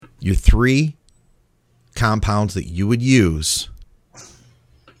your 3 compounds that you would use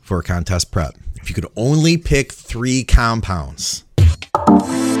for a contest prep. If you could only pick 3 compounds.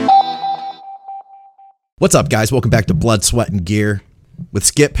 What's up, guys? Welcome back to Blood, Sweat, and Gear with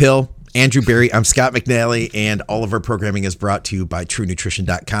Skip Hill, Andrew Berry. I'm Scott McNally, and all of our programming is brought to you by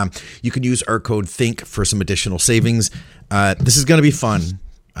TrueNutrition.com. You can use our code THINK for some additional savings. This is going to be fun.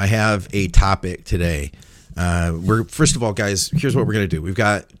 I have a topic today. First of all, guys, here's what we're going to do. We've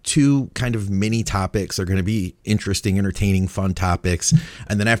got 2 kind of mini topics. They're going to be interesting, entertaining, fun topics.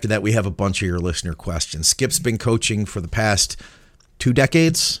 And then after that, we have a bunch of your listener questions. Skip's been coaching for the past 2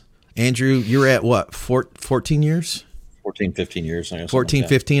 decades. Andrew, you're at what, 14 years? 14, 15 years. I guess 14,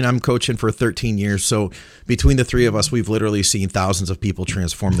 15. I'm coaching for 13 years. So between the 3 of us, we've literally seen thousands of people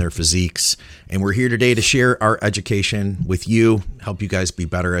transform their physiques. And we're here today to share our education with you, help you guys be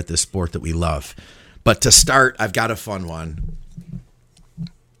better at this sport that we love. But to start, I've got a fun one.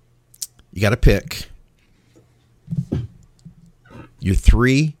 You got to pick your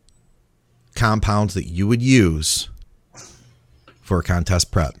 3 compounds that you would use for a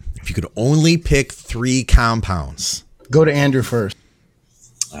contest prep. If you could only pick 3 compounds. Go to Andrew first.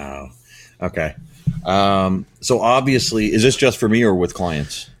 Oh, okay. So obviously, is this just for me or with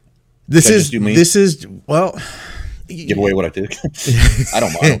clients? Well, give away what I do. I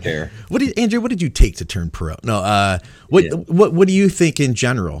don't care. Andrew, what did you take to turn pro? No, what do you think in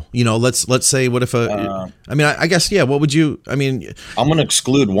general? You know, let's say, what if I guess, yeah. What would you? I mean, I'm going to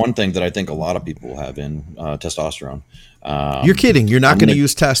exclude one thing that I think a lot of people have in testosterone. You're kidding. You're not going to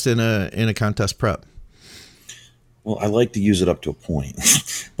use test in a contest prep. Well, I like to use it up to a point,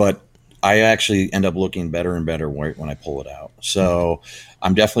 but I actually end up looking better and better when I pull it out. So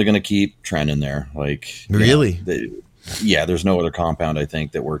I'm definitely going to keep Tren in there. Like, really? There's no other compound I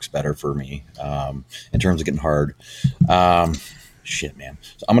think that works better for me in terms of getting hard. Shit, man.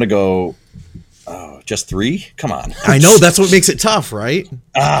 So I'm going to go just 3. Come on. I know, that's what makes it tough, right?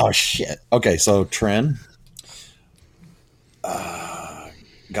 Oh shit. Okay, so Tren.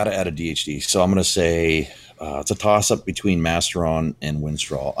 Got to add a DHT. So I'm going to say it's a toss-up between Masteron and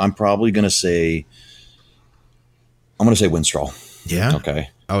Winstrol. I'm probably going to say Winstrol. Yeah.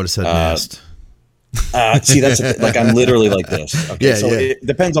 Okay. I would have said Mast. See, that's like I'm literally like this. Okay. Yeah, so yeah. It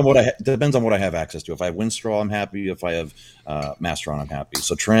depends on what I have access to. If I have Winstrol, I'm happy. If I have Masteron, I'm happy.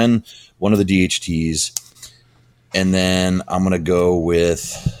 So Tren, one of the DHTs, and then I'm going to go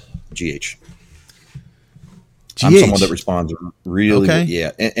with GH. I'm someone that responds really good.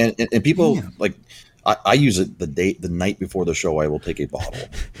 Yeah. And people like I use it the night before the show. I will take a bottle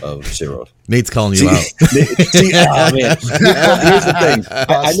of Cero. Nate's calling you out. See, oh, man. Here's the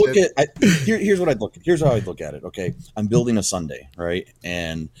thing. Here's what I'd look. Here's how I'd look at it. Okay, I'm building a sundae, right?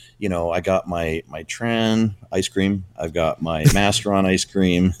 And I got my Tren ice cream. I've got my Masteron ice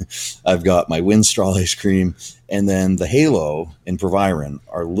cream. I've got my Winstrol ice cream, and then the Halo and Proviron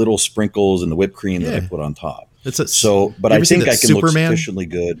are little sprinkles in the whipped cream that I put on top. But I think I can look sufficiently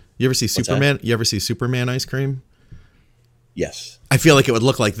good. You ever see Superman? You ever see Superman ice cream? Yes. I feel like it would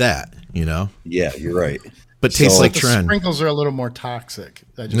look like that, Yeah, you're right. But tastes like Tren. Sprinkles are a little more toxic.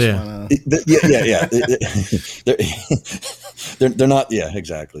 I just want to. They're not. Yeah,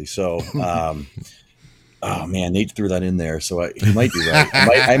 exactly. So, oh man, Nate threw that in there, so he might be right.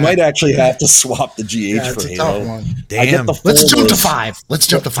 I might actually have to swap the GH for Halo. Damn. Let's jump to 5.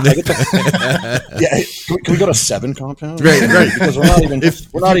 Can we go to 7 compounds? Right. Because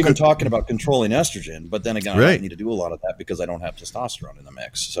we're not even talking about controlling estrogen. But then again, I don't need to do a lot of that because I don't have testosterone in the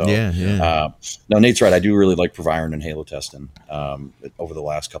mix. So no, Nate's right. I do really like Proviron and Halo testing over the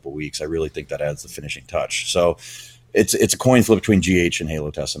last couple of weeks. I really think that adds the finishing touch. So it's a coin flip between GH and Halo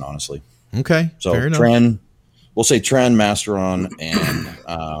testing, honestly. Okay. So Tren, we'll say Tren, Masteron,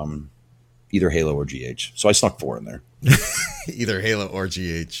 and either Halo or GH. So I snuck 4 in there. Either Halo or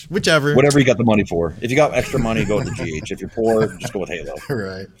GH, whichever. Whatever you got the money for. If you got extra money, go with the GH. If you're poor, just go with Halo.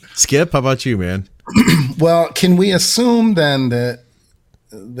 Right. Skip, how about you, man? Well, can we assume then that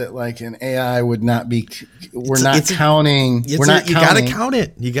like an AI would not be? We're not counting. You got to count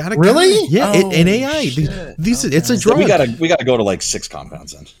it. You got to really? Count it. Yeah, an AI. It's a drug. So we got to go to like 6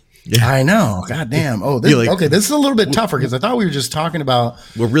 compounds then. Yeah. I know. God damn. Oh, this is a little bit tougher because I thought we were just talking about.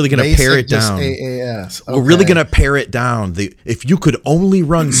 We're really going to pare it down. AAS. Okay. We're really going to pare it down. If you could only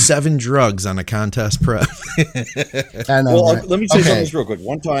run 7 drugs on a contest prep. I know. Well, let me say something real quick.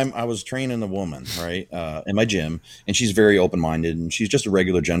 One time I was training a woman, right, in my gym, and she's very open-minded, and she's just a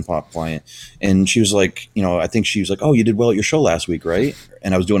regular Gen Pop client. And she was like, I think she was like, "Oh, you did well at your show last week, right?"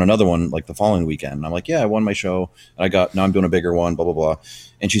 And I was doing another one like the following weekend. And I'm like, "Yeah, I won my show. And now I'm doing a bigger one, blah, blah, blah."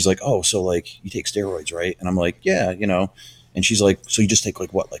 And she's like, "Oh, so like you take steroids, right?" And I'm like, "Yeah, And she's like, so you just take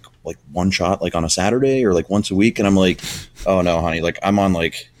like what, like one shot, like on a Saturday or like once a week? And I'm like, oh no, honey, like I'm on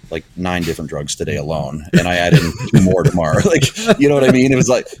like 9 different drugs today alone. And I add in 2 more tomorrow. Like, you know what I mean? It was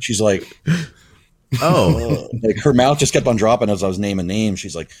like, she's like, oh, like her mouth just kept on dropping as I was naming names.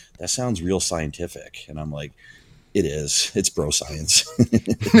 She's like, that sounds real scientific. And I'm like, it is. It's bro science.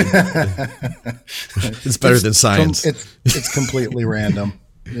 It's better than science. It's completely random.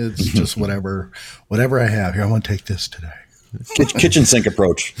 It's just whatever I have here. I want to take this today. Kitchen sink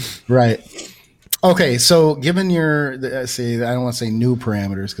approach. Right. Okay. So given your, I don't want to say new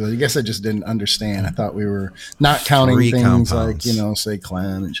parameters, because I guess I just didn't understand. I thought we were not counting 3 things compounds. like, say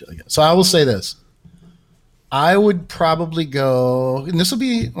Clen and shit like that. So I will say this. I would probably go, and this will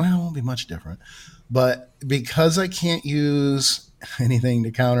be, well, it won't be much different, but because I can't use anything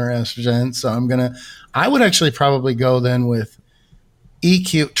to counter estrogen, so I would actually probably go then with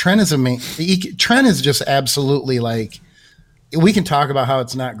EQ. Tren is just absolutely like, we can talk about how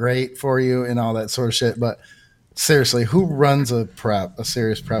it's not great for you and all that sort of shit, but seriously, who runs a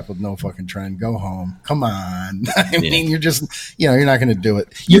serious prep with no fucking Tren? Go home. Come on. I mean, you're just, you're not going to do it.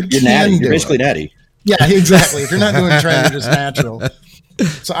 You're natty. You're basically natty. Yeah, exactly. If you're not doing Tren, you're just natural.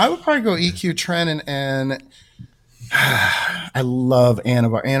 So I would probably go EQ, Tren, and I love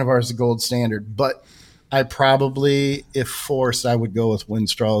Anavar. Anavar is the gold standard, but I probably, if forced, I would go with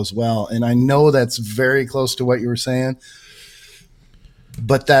Winstrol as well. And I know that's very close to what you were saying,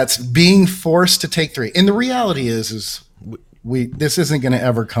 but that's being forced to take 3. And the reality is this isn't going to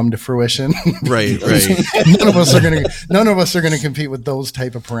ever come to fruition. Right. None of us are going to compete with those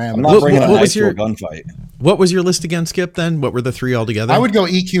type of parameters. I'm not bringing a knife to a gunfight. What was your list again, Skip? Then what were the 3 altogether? I would go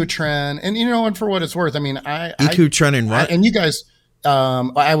EQ, Tren, and and for what it's worth, I mean, EQ, Tren, and what? And you guys,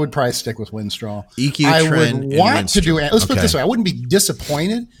 I would probably stick with Winstrol. EQ, I Tren, would want to do. Let's put it Okay. this way: I wouldn't be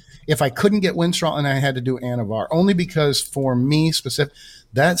disappointed if I couldn't get Winstrol and I had to do Anavar, only because for me specific,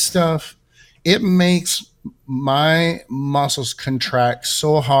 that stuff, it makes my muscles contract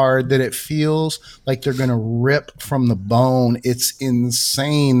so hard that it feels like they're going to rip from the bone. It's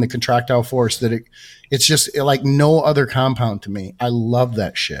insane, the contractile force that it's just like no other compound to me. I love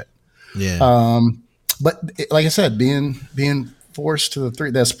that shit. Yeah. But like I said, being forced to the 3,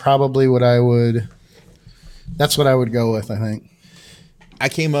 that's probably what I would go with, I think. I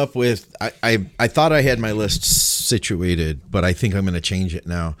came up with, I thought I had my list situated, but I think I'm going to change it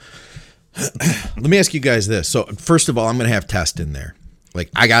now. Let me ask you guys this. So first of all, I'm going to have test in there. Like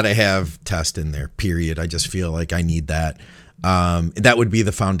I got to have test in there, period. I just feel like I need that. That would be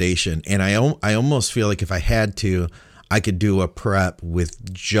the foundation. And I almost feel like if I had to, I could do a prep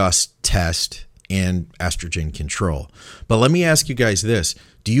with just test and estrogen control. But let me ask you guys this.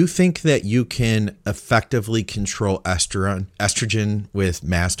 Do you think that you can effectively control estrogen with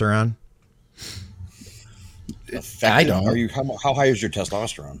Masteron? I don't. How high is your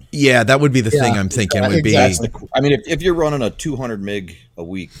testosterone? Yeah, that would be the thing I'm thinking would be. I mean, if you're running a 200 mg a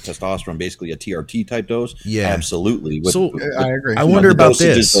week testosterone, basically a TRT type dose, absolutely. I agree. I wonder about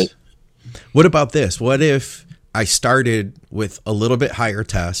this. What about this? What if I started with a little bit higher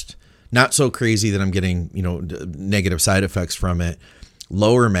test, not so crazy that I'm getting, negative side effects from it,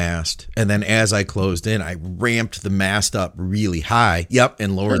 lower mast, and then as I closed in, I ramped the mast up really high.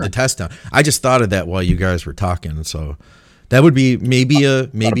 And lowered the test down. I just thought of that while you guys were talking, so that would be maybe a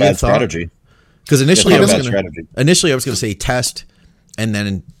thought. Strategy. Because initially I was going to say test, and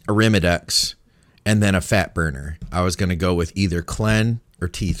then Arimidex, and then a fat burner. I was going to go with either Clen or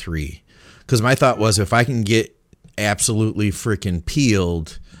T3, because my thought was if I can get absolutely freaking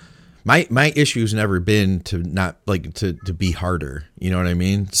peeled. My issue's never been to not like to be harder. You know what I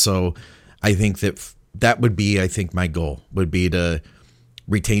mean? So I think that would be, I think my goal would be to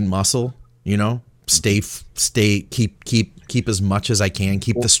retain muscle, keep as much as I can,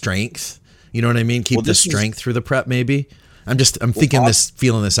 keep the strength. You know what I mean? Keep the strength through the prep. Maybe I'm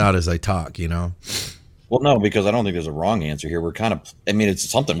feeling this out as I talk, Well, no, because I don't think there's a wrong answer here. We're it's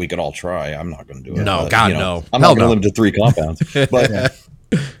something we could all try. I'm not going to do it. No, no. I'm not going to limit to 3 compounds, but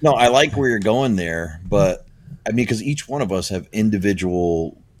no, I like where you're going there, but I mean, because each one of us have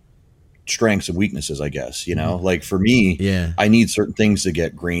individual strengths and weaknesses, I guess, like for me, I need certain things to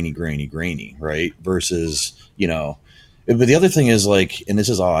get grainy, right? Versus, but the other thing is like, and this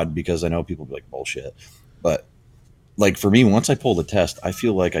is odd because I know people be like bullshit, but like for me, once I pull the test, I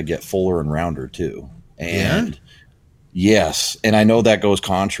feel like I get fuller and rounder too. And yes, and I know that goes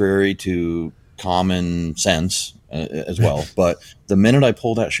contrary to common sense as well, but the minute I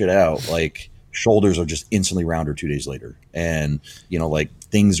pull that shit out, like shoulders are just instantly rounder 2 days later, and like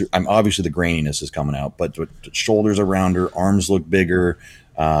I'm obviously the graininess is coming out, but shoulders are rounder, arms look bigger.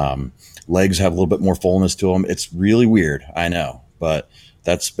 Legs have a little bit more fullness to them. It's really weird, I know, but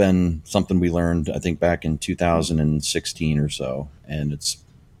that's been something we learned, I think, back in 2016 or so, and it's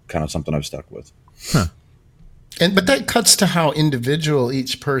kind of something I've stuck with. Huh. But that cuts to how individual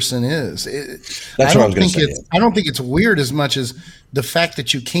each person is. That's what I was going to say. I don't think it's weird as much as the fact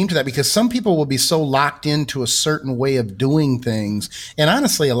that you came to that, because some people will be so locked into a certain way of doing things. And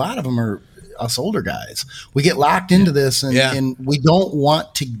honestly, a lot of them are us older guys. We get locked into this and we don't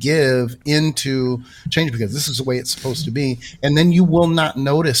want to give into change because this is the way it's supposed to be. And then you will not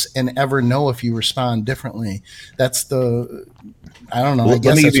notice and ever know if you respond differently. That's the, I don't know. Well, I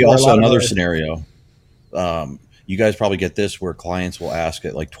guess let me give you also another it. scenario. You guys probably get this where clients will ask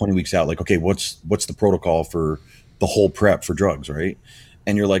it like 20 weeks out, like, okay, what's the protocol for the whole prep for drugs, right?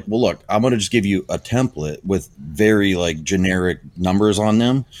 And you're like, well, look, I'm going to just give you a template with very like generic numbers on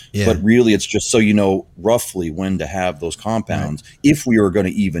them. Yeah. But really it's just so you know roughly when to have those compounds if we are going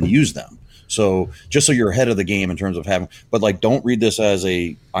to even use them. So just so you're ahead of the game in terms of having, but like, don't read this as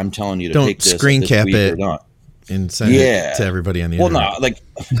I'm telling you to take this screen cap it or not. And send it to everybody on the internet. Well, no, like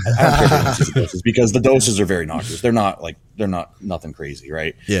I don't care if the doses because the doses are very noxious. They're not nothing crazy,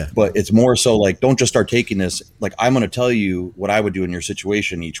 right? Yeah. But it's more so like, don't just start taking this. Like, I'm going to tell you what I would do in your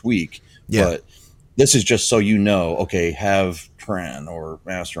situation each week. Yeah. But this is just so you know, okay, have Tren or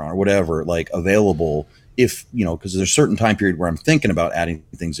Masteron or whatever like available. If, you know, because there's a certain time period where I'm thinking about adding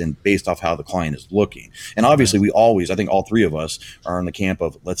things in based off how the client is looking. And obviously I think all three of us are in the camp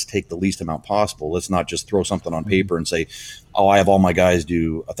of let's take the least amount possible. Let's not just throw something on paper and say, oh, I have all my guys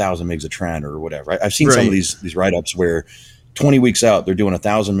do 1,000 mgs of Tren or whatever. I've seen some of these write-ups where 20 weeks out, they're doing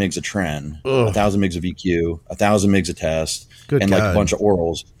 1,000 mgs of Tren, 1,000 mgs of EQ, 1,000 mgs of test, like a bunch of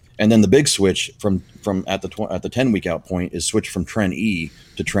orals. And then the big switch from at the 10-week out point is switch from Tren E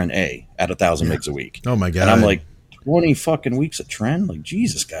to Tren A at 1,000 mgs a week. Oh my God. And I'm like, 20 fucking weeks of Tren? Like,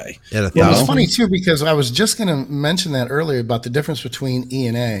 Jesus, guy. Well, it's funny too, because I was just going to mention that earlier about the difference between E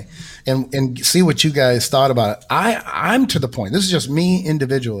and A and see what you guys thought about it. I'm to the point, this is just me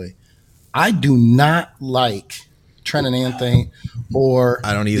individually. I do not like Trenanthate or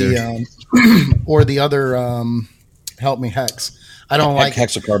I don't either. Or the other, help me, Hex. I don't like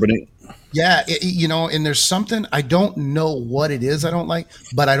hexacarbonate. Yeah, and there's something, I don't know what it is I don't like,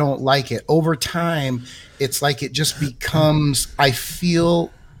 but I don't like it. Over time, it's like it just becomes, I feel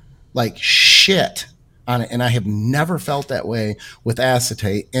like shit on it, and I have never felt that way with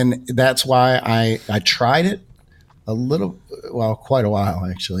acetate, and that's why I tried it quite a while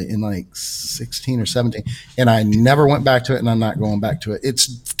actually, in like 16 or 17, and I never went back to it, and I'm not going back to it.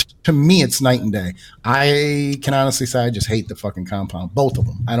 To me, it's night and day. I can honestly say I just hate the fucking compound, both of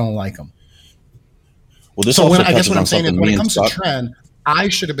them. I don't like them. Well, this so also I guess what I'm saying is when it comes to Tren, I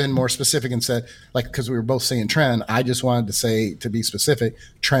should have been more specific and said, like, because we were both saying Tren, I just wanted to say, to be specific,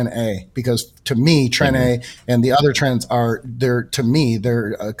 Tren A, because to me, Tren A and the other Trens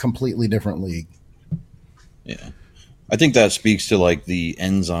they're a completely different league. Yeah. I think that speaks to like the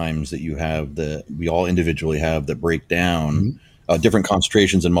enzymes that you have that we all individually have that break down different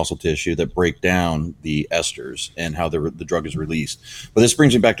concentrations in muscle tissue that break down the esters and how the drug is released. But this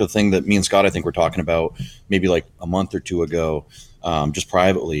brings me back to the thing that me and Scott, I think, were talking about maybe like a month or two ago, just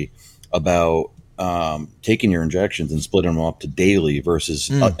privately, about taking your injections and splitting them up to daily versus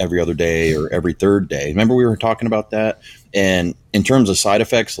every other day or every third day. Remember we were talking about that? And in terms of side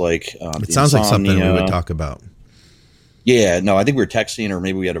effects, like it sounds like something we would talk about. Yeah, no, I think we were texting, or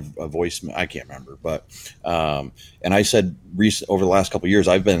maybe we had a voice. I can't remember, but and I said over the last couple of years,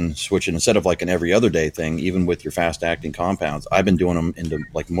 I've been switching instead of like an every other day thing. Even with your fast acting compounds, I've been doing them into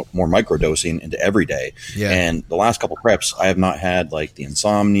like more micro dosing into every day. Yeah. And the last couple of preps, I have not had like the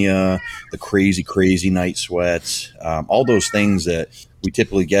insomnia, the crazy night sweats, all those things that we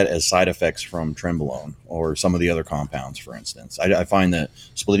typically get as side effects from Trenbolone or some of the other compounds. For instance, I find that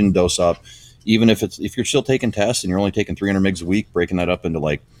splitting the dose up, even if you're still taking tests and you're only taking 300 mgs a week, breaking that up into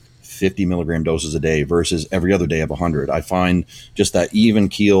like 50 milligram doses a day versus every other day of 100, I find just that even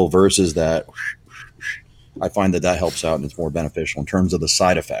keel versus that, I find that helps out and it's more beneficial in terms of the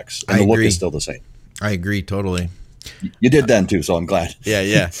side effects. And the look is still the same. I agree totally. You did then too, so I'm glad.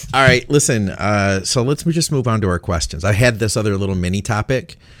 Yeah. All right, listen. So let's just move on to our questions. I had this other little mini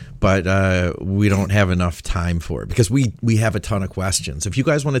topic, but we don't have enough time for it because we have a ton of questions. If you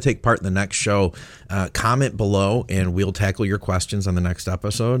guys want to take part in the next show, comment below and we'll tackle your questions on the next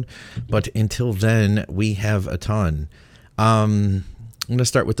episode. But until then, we have a ton. I'm going to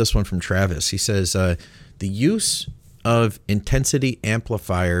start with this one from Travis. He says, the use of intensity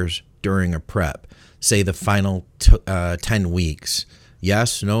amplifiers during a prep, say the final 10 weeks.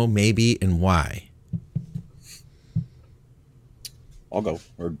 Yes, no, maybe, and why? I'll go.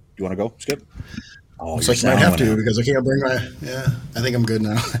 Or do You want to go, Skip? Oh, looks like you might have to because I can't bring my. Yeah, I think I'm good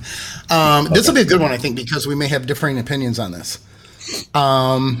now. This will be a good one, I think, because we may have differing opinions on this.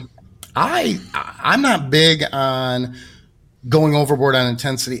 I'm not big on going overboard on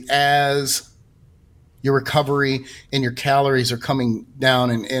intensity as your recovery and your calories are coming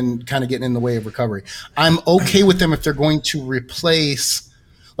down and kind of getting in the way of recovery. I'm okay with them if they're going to replace,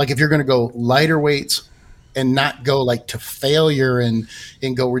 like if you're going to go lighter weights and not go like to failure and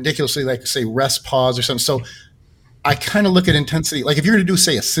go ridiculously, like say rest pause or something. So I kind of look at intensity, like if you're going to do,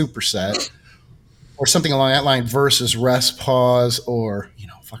 say, a superset or something along that line versus rest pause or,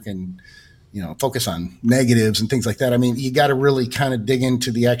 focus on negatives and things like that. I mean, you got to really kind of dig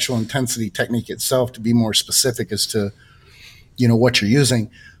into the actual intensity technique itself to be more specific as to, what you're using.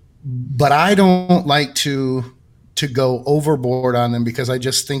 But I don't like to go overboard on them because I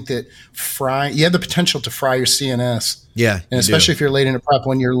just think that you have the potential to fry your CNS. Yeah. And especially if you're late in a prep,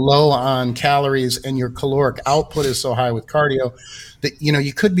 when you're low on calories and your caloric output is so high with cardio that,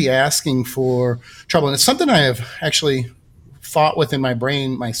 you could be asking for trouble. And it's something I have actually fought with in my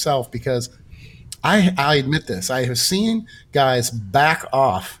brain myself because I admit this. I have seen guys back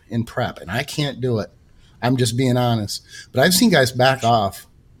off in prep, and I can't do it. I'm just being honest. But I've seen guys back off,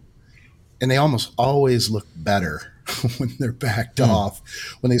 and they almost always look better when they're backed off.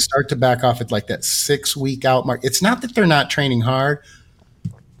 When they start to back off at like that 6-week out mark. It's not that they're not training hard,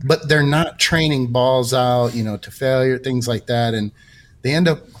 but they're not training balls out, to failure, things like that. And they end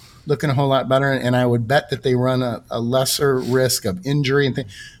up looking a whole lot better. And I would bet that they run a lesser risk of injury and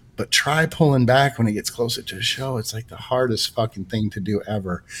things. But try pulling back when it gets closer to a show. It's like the hardest fucking thing to do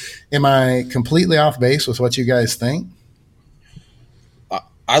ever. Am I completely off base with what you guys think?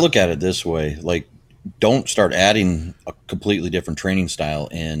 I look at it this way. Like, don't start adding a completely different training style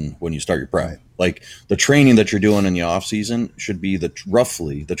in when you start your prep. Right. Like the training that you're doing in the off season should be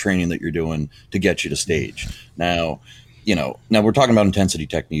roughly the training that you're doing to get you to stage. Now we're talking about intensity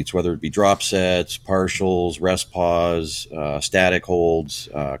techniques, whether it be drop sets, partials, rest pause, static holds,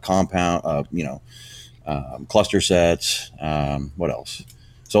 compound, cluster sets. What else?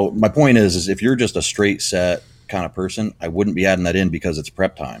 So my point is if you're just a straight set kind of person, I wouldn't be adding that in because it's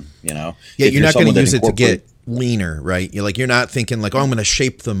prep time. Yeah, you're not going to use it to get leaner, right? You're not thinking like, I'm going to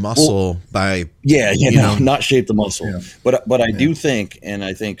shape the muscle by not shape the muscle. Yeah. But I do think, and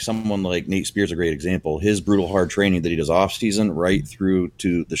I think someone like Nate Spears is a great example. His brutal hard training that he does off season right through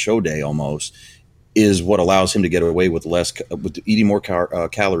to the show day almost is what allows him to get away with eating more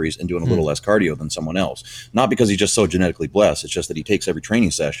calories and doing a little less cardio than someone else. Not because he's just so genetically blessed. It's just that he takes every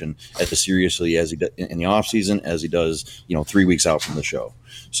training session as seriously as he does in the off season as he does, 3 weeks out from the show.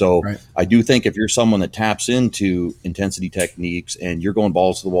 So right. I do think if you're someone that taps into intensity techniques and you're going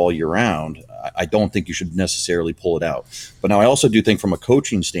balls to the wall year round, I don't think you should necessarily pull it out. But now I also do think from a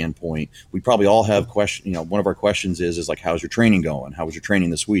coaching standpoint, we probably all have questions. One of our questions is like, how's your training going? How was your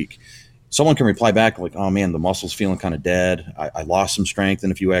training this week? Someone can reply back like, oh man, the muscle's feeling kind of dead. I lost some strength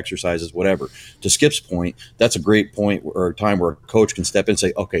in a few exercises, whatever. To Skip's point, that's a great point or a time where a coach can step in and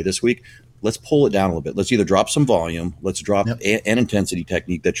say, okay, this week, let's pull it down a little bit. Let's either drop some volume, let's drop an intensity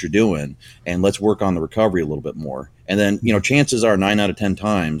technique that you're doing, and let's work on the recovery a little bit more. And then, chances are 9 out of 10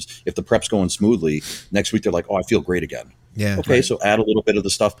 times, if the prep's going smoothly, next week they're like, oh, I feel great again. Yeah. Okay, right. So add a little bit of the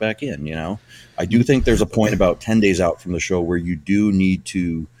stuff back in, I do think there's a point about 10 days out from the show where you do need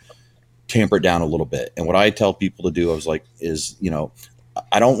to tamper it down a little bit. And what I tell people to do,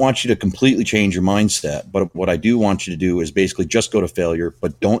 I don't want you to completely change your mindset, but what I do want you to do is basically just go to failure,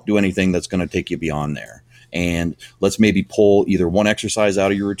 but don't do anything that's going to take you beyond there. And let's maybe pull either one exercise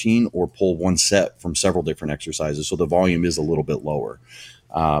out of your routine or pull one set from several different exercises. So the volume is a little bit lower.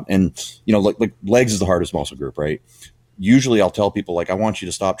 Like legs is the hardest muscle group, right? Usually I'll tell people I want you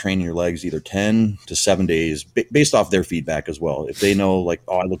to stop training your legs either 10 to 7 days based off their feedback as well. If they know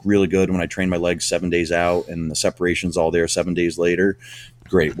I look really good when I train my legs 7 days out and the separation's all there 7 days later,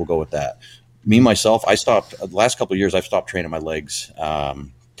 great, we'll go with that. Me, myself, the last couple of years, I've stopped training my legs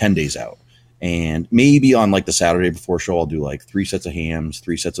 10 days out. And maybe on the Saturday before show, I'll do 3 sets of hams,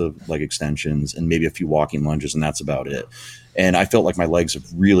 3 sets of leg extensions, and maybe a few walking lunges, and that's about it. And I felt like my legs have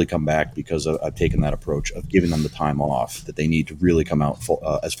really come back because I've taken that approach of giving them the time off that they need to really come out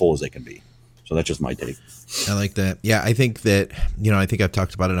as full as they can be. So that's just my take. I like that. Yeah, I think that, I think I've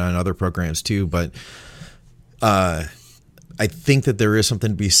talked about it on other programs too, but I think that there is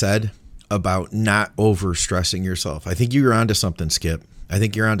something to be said about not over stressing yourself. I think you're onto something, Skip. I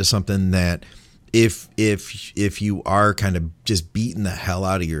think you're onto something that if you are kind of just beating the hell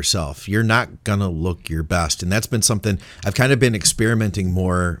out of yourself, you're not gonna look your best. And that's been something I've kind of been experimenting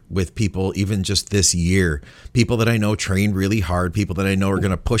more with people, even just this year. People that I know train really hard, people that I know are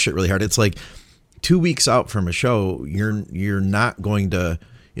gonna push it really hard. It's like 2 weeks out from a show, you're not going to,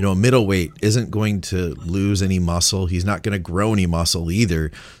 a middleweight isn't going to lose any muscle. He's not going to grow any muscle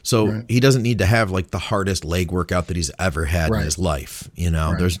either. So he doesn't need to have like the hardest leg workout that he's ever had in his life.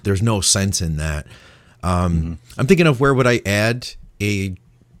 There's no sense in that. I'm thinking of where would I add a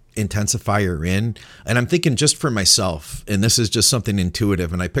intensifier in, and I'm thinking just for myself, and this is just something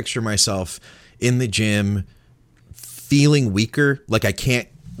intuitive. And I picture myself in the gym feeling weaker. Like I can't,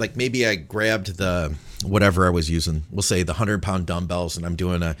 like maybe I grabbed the, whatever I was using, we'll say the 100-pound dumbbells, and I'm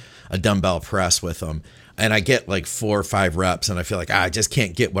doing a dumbbell press with them, and I get like 4 or 5 reps and I feel like I just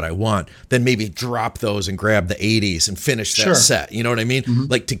can't get what I want, then maybe drop those and grab the 80s and finish that set. You know what I mean?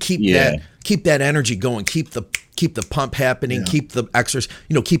 Like to keep that energy going, keep the pump happening, keep the exercise,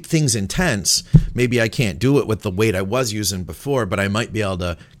 keep things intense. Maybe I can't do it with the weight I was using before, but I might be able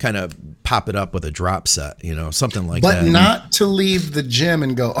to kind of pop it up with a drop set, something like that. But not to leave the gym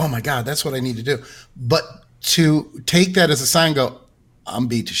and go, oh my God, that's what I need to do. But to take that as a sign, go, I'm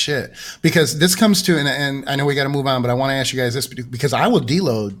beat to shit. Because this comes to, and I know we got to move on, but I want to ask you guys this, because I will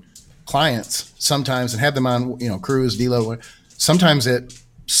deload clients sometimes and have them on, cruise, deload, sometimes at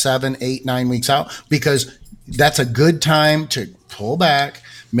 7, 8, 9 weeks out, because that's a good time to pull back,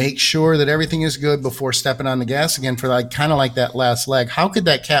 make sure that everything is good before stepping on the gas again for like kind of like that last leg. How could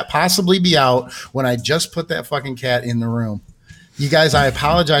that cat possibly be out when I just put that fucking cat in the room? You guys, I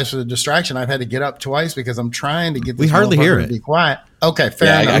apologize for the distraction. I've had to get up twice because I'm trying to get this. We hardly hear it. Be quiet. Okay,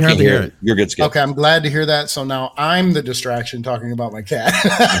 fair enough. I can't hear it. You're good, Skip. Okay, I'm glad to hear that. So now I'm the distraction talking about my cat.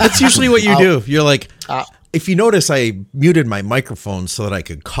 That's usually what you do. You're like, if you notice, I muted my microphone so that I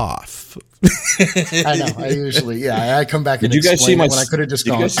could cough. I know. I usually, I come back and did you guys see my, when I could have just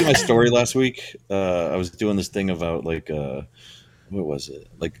gone. Did you guys see my story last week? I was doing this thing about like, what was it?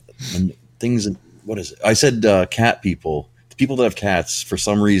 Like things. What is it? I said cat people. People that have cats, for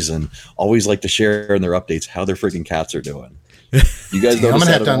some reason, always like to share in their updates how their freaking cats are doing. You guys I'm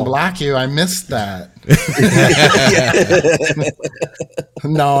gonna have to unblock you. I missed that.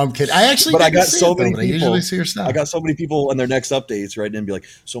 No, I'm kidding. I actually, but I got so many people. I usually see your stuff. I got so many people on their next updates, right? And be like,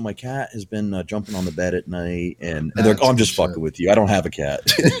 "So my cat has been jumping on the bed at night," and they're like, "Oh, I'm just fucking with you. I don't have a cat."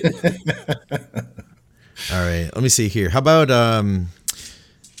 All right, let me see here. How about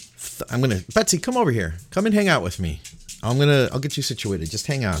Betsy, come over here. Come and hang out with me. I'll get you situated. Just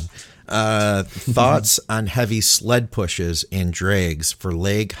hang on. Thoughts on heavy sled pushes and drags for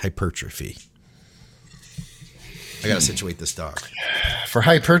leg hypertrophy. I got to situate this dog. For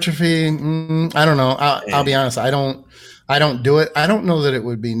hypertrophy, I don't know. I'll be honest. I don't do it. I don't know that it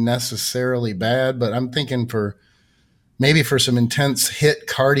would be necessarily bad, but I'm thinking for some intense hit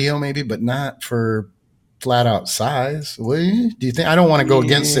cardio, maybe, but not for flat out size. Do you think? I don't want to go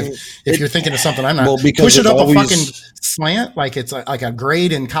against if you're thinking of something I'm not. Well, push it up a fucking slant like it's like a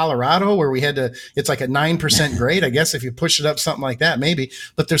grade in Colorado where we had to. It's like a 9% grade. I guess if you push it up something like that, maybe.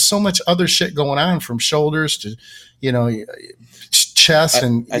 But there's so much other shit going on from shoulders to, chest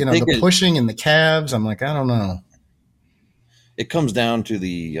and the pushing and the calves. I'm like, I don't know. It comes down to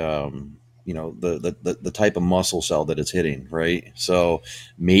the the type of muscle cell that it's hitting, right? So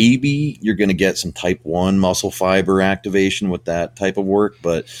maybe you're going to get some type 1 muscle fiber activation with that type of work,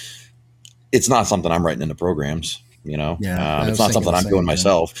 but it's not something I'm writing into programs, it's not something I'm doing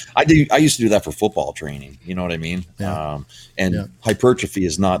myself. I used to do that for football training. You know what I mean? Hypertrophy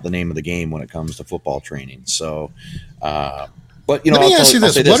is not the name of the game when it comes to football training. So, but let me ask you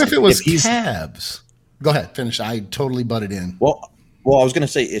this. What if it was calves? Go ahead, finish. I totally butted in. Well, I was going to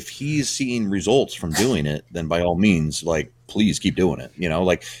say, if he's seeing results from doing it, then by all means, please keep doing it.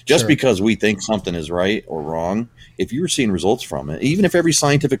 Just because we think something is right or wrong, if you're seeing results from it, even if every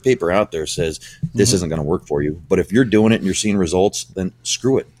scientific paper out there says this isn't going to work for you, but if you're doing it and you're seeing results, then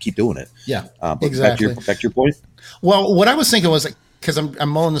screw it. Keep doing it. Yeah, exactly. Back to your point. Well, what I was thinking was because I'm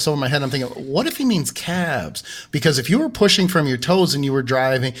mulling this over my head. I'm thinking, what if he means calves? Because if you were pushing from your toes and you were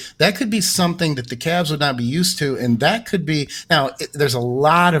driving, that could be something that the calves would not be used to. And that could be, there's a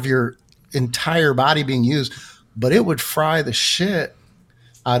lot of your entire body being used, but it would fry the shit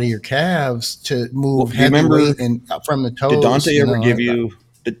out of your calves to move heavy weight and from the toes. Did Dante ever give you?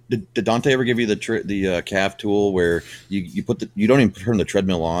 Did Dante ever give you the calf tool where you don't even turn the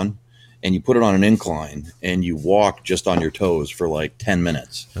treadmill on? And you put it on an incline and you walk just on your toes for like 10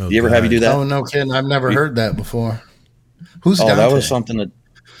 minutes. Do you ever have you do that? Oh, no kidding. I've never heard that before. Who's Dante? That was something that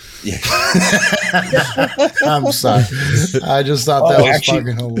Yeah. I'm sorry. I just thought that was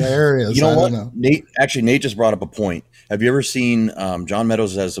fucking hilarious. You know I what? don't know. Nate just brought up a point. Have you ever seen John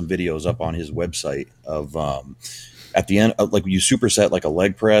Meadows has some videos up on his website of at the end, like you superset like a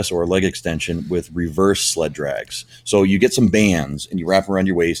leg press or a leg extension with reverse sled drags. So you get some bands and you wrap around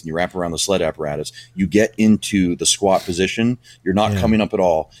your waist and you wrap around the sled apparatus. You get into the squat position. You're not coming up at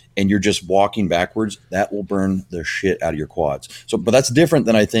all, and you're just walking backwards. That will burn the shit out of your quads. So, but that's different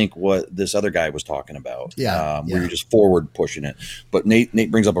than I think what this other guy was talking about. Where you're just forward pushing it. But Nate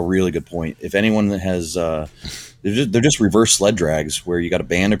brings up a really good point. If anyone has, they're just reverse sled drags where you got a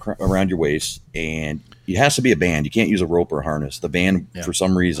band around your waist, and it has to be a band. You can't use a rope or harness. The band for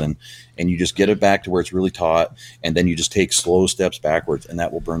some reason, and you just get it back to where it's really taut, and then you just take slow steps backwards, and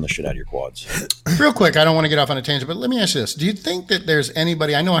that will burn the shit out of your quads. Real quick, I don't want to get off on a tangent, but let me ask you this. Do you think that there's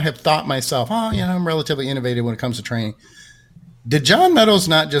anybody, I know I have thought myself, I'm relatively innovative when it comes to training. Did John Meadows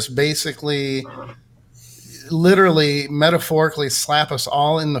not just basically literally metaphorically slap us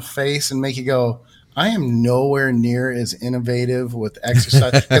all in the face and make you go, I am nowhere near as innovative with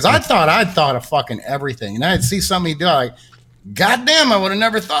exercise? Because I'd thought of fucking everything. And I'd see somebody do like, God damn, I would have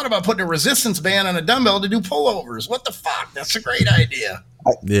never thought about putting a resistance band on a dumbbell to do pullovers. What the fuck? That's a great idea.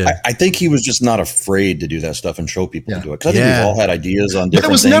 I think he was just not afraid to do that stuff and show people to do it. Because I think we've all had ideas on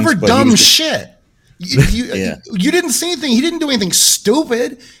different things. But it was never dumb shit. You didn't see anything. He didn't do anything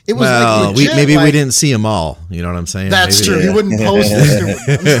stupid. It was like legit, we didn't see them all. You know what I'm saying? That's true. He wouldn't post it.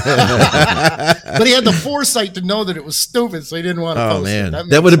 But he had the foresight to know that it was stupid, so he didn't want to post it.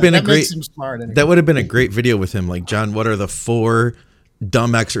 That would have been a great. Makes him smart anyway. That would have been a great video with him. Like, John, what are the 4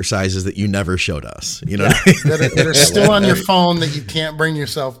 dumb exercises that you never showed us? You know, that are still on your phone that you can't bring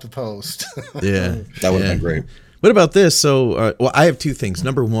yourself to post. That would have been great. What about this? So, I have 2 things.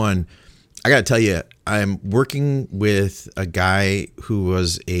 Number one, I got to tell you, I'm working with a guy who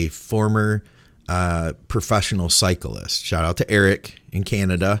was a former professional cyclist. Shout out to Eric in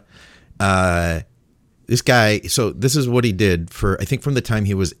Canada. This guy, so this is what he did for, I think from the time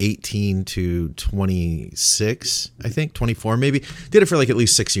he was 18 to 26, I think 24 maybe. Did it for like at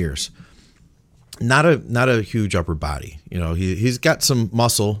least 6 years. Not a huge upper body. You know, he's got some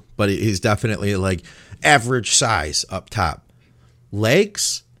muscle, but he's definitely like average size up top.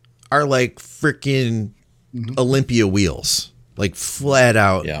 Legs are like freaking Olympia wheels, like flat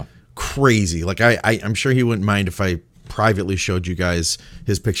out crazy. Like I'm sure he wouldn't mind if I privately showed you guys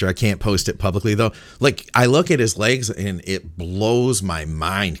his picture. I can't post it publicly though. Like, I look at his legs and it blows my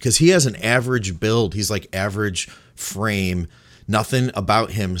mind because he has an average build. He's like average frame. Nothing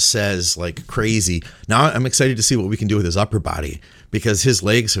about him says like crazy. Now I'm excited to see what we can do with his upper body because his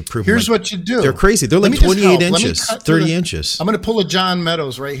legs have proven. Here's what you do. They're crazy. They're like 28 inches, 30 inches. I'm going to pull a John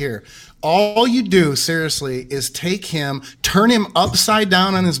Meadows right here. All you do, seriously, is take him, turn him upside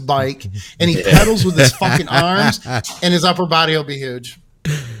down on his bike, and he pedals with his fucking arms, and his upper body will be huge.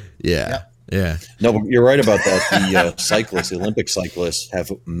 Yeah. No, but you're right about that. The Olympic cyclists have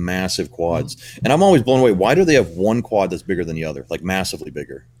massive quads. And I'm always blown away. Why do they have one quad that's bigger than the other? Like massively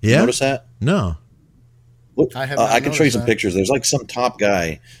bigger. Yeah. You notice that? No. Look, I can show you some pictures. There's like some top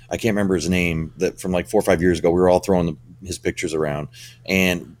guy. I can't remember his name that from like 4 or 5 years ago. We were all throwing his pictures around,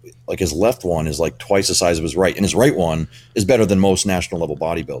 and like his left one is like twice the size of his right, and his right one is better than most national level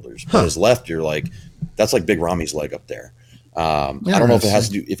bodybuilders. But his left, you're like, that's like Big Rami's leg up there. I don't know if it has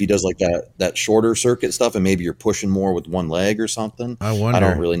to do if he does like that shorter circuit stuff, and maybe you're pushing more with one leg or something. I wonder. I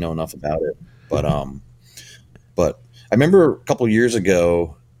don't really know enough about it, but I remember a couple of years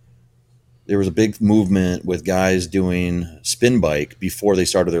ago there was a big movement with guys doing spin bike before they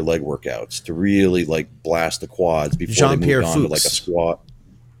started their leg workouts to really like blast the quads before they moved on to like a squat.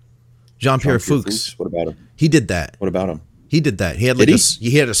 Jean-Pierre Fuchs. What about him? He did that. What about him? He did that. He had like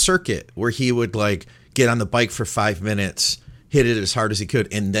he had a circuit where he would like get on the bike for 5 minutes, hit it as hard as he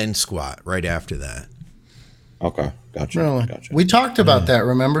could, and then squat right after that. Okay, gotcha. Really? Gotcha. We talked about that,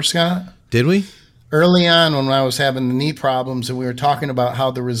 remember, Scott? Did we? Early on when I was having the knee problems and we were talking about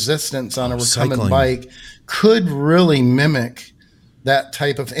how the resistance on a recumbent bike could really mimic that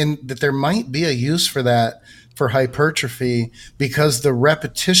type of, and that there might be a use for that for hypertrophy because the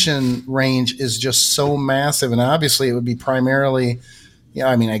repetition range is just so massive. And obviously it would be primarily,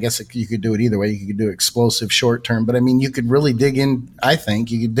 I mean, I guess you could do it either way. You could do explosive short term, but I mean, you could really dig in. I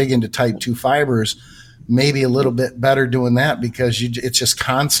think you could dig into type 2 fibers maybe a little bit better doing that because it's just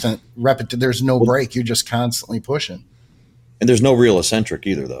constant there's no break. You're just constantly pushing. And there's no real eccentric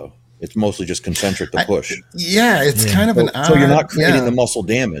either though. It's mostly just concentric to push. It's kind of an odd. So you're not creating the muscle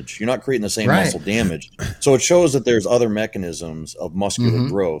damage. You're not creating the same muscle damage. So it shows that there's other mechanisms of muscular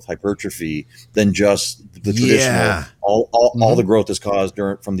growth, hypertrophy, than just the traditional. All the growth is caused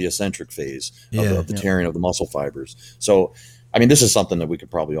from the eccentric phase of the tearing of the muscle fibers. So, I mean, this is something that we could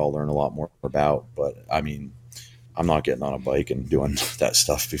probably all learn a lot more about. But I mean, I'm not getting on a bike and doing that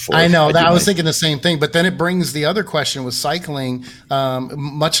stuff before. I know that I was thinking the same thing, but then it brings the other question with cycling,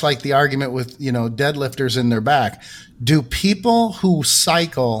 much like the argument with, deadlifters in their back. Do people who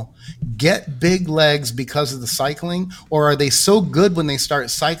cycle get big legs because of the cycling, or are they so good when they start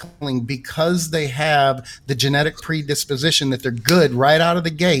cycling because they have the genetic predisposition that they're good right out of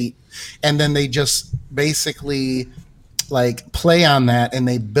the gate, and then they just basically like play on that and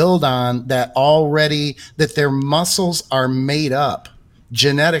they build on that already, that their muscles are made up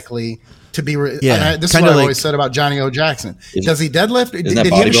genetically to be this is what I always said about Johnny O. Jackson. Does he deadlift? Did he have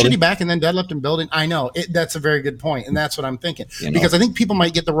a shitty back and then deadlift and building? I know that's a very good point, and that's what I'm thinking, because I think people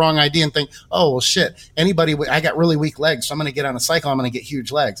might get the wrong idea and think, oh well, shit, I got really weak legs, so I'm going to get on a cycle, I'm going to get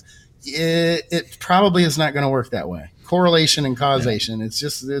huge legs. It probably is not going to work that way. Correlation and causation,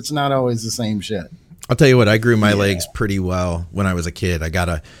 it's not always the same shit. I'll tell you what, I grew my legs pretty well when I was a kid.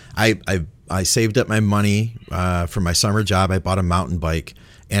 I saved up my money for my summer job. I bought a mountain bike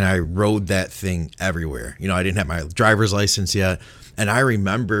and I rode that thing everywhere. I didn't have my driver's license yet. And I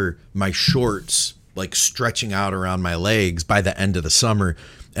remember my shorts like stretching out around my legs by the end of the summer.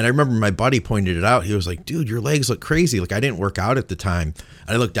 And I remember my buddy pointed it out. He was like, dude, your legs look crazy. Like, I didn't work out at the time. And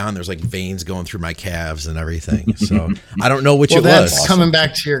I looked down, there's like veins going through my calves and everything. So I don't know which it was. That's coming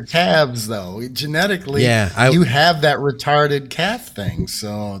back to your calves though. Genetically, you have that retarded calf thing.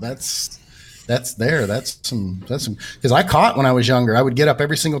 So that's there. That's some, because I caught when I was younger. I would get up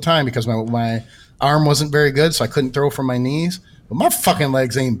every single time because my arm wasn't very good. So I couldn't throw from my knees. But my fucking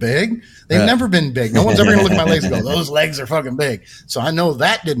legs ain't big. They've never been big. No one's ever gonna look at my legs and go, those legs are fucking big. So I know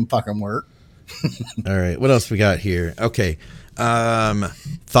that didn't fucking work. All right. What else we got here? Okay.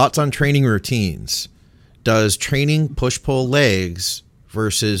 Thoughts on training routines. Does training push-pull legs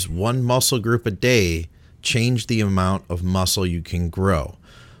versus one muscle group a day change the amount of muscle you can grow?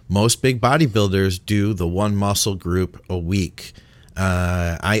 Most big bodybuilders do the one muscle group a week.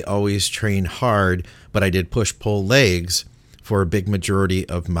 I always train hard, but I did push-pull legs for a big majority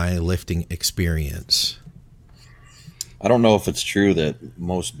of my lifting experience. I don't know if it's true that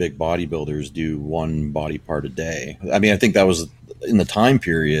most big bodybuilders do one body part a day. I mean, I think that was in the time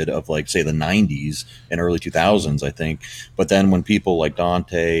period of like, say, the 90s and early 2000s, I think. But then when people like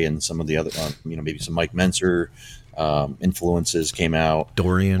Dante and some of the other, maybe some Mike Menser influences came out.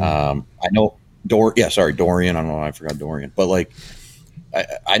 Dorian. I know Dorian. I don't know why I forgot Dorian. But like,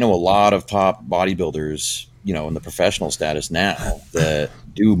 I know a lot of top bodybuilders, in the professional status now that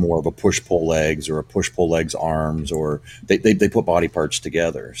do more of a push-pull legs or a push-pull legs arms, or they put body parts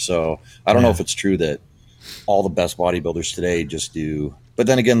together. So I don't know if it's true that all the best bodybuilders today just do, but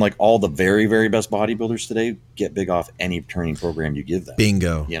then again, like all the very, very best bodybuilders today get big off any training program you give them.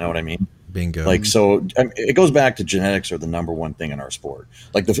 Bingo. You know what I mean? Bingo. Like, so it goes back to genetics are the number one thing in our sport.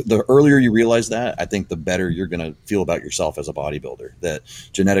 Like the earlier you realize that, I think the better you're going to feel about yourself as a bodybuilder, that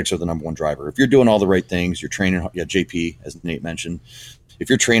genetics are the number one driver. If you're doing all the right things, you're training, JP, as Nate mentioned, if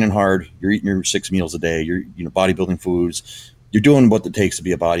you're training hard, you're eating your 6 meals a day, you're, bodybuilding foods, you're doing what it takes to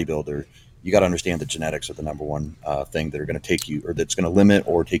be a bodybuilder. You got to understand that genetics are the number one thing that are going to take you, or that's going to limit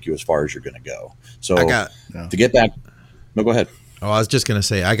or take you as far as you're going to go. So to get back, no, go ahead. Oh, I was just going to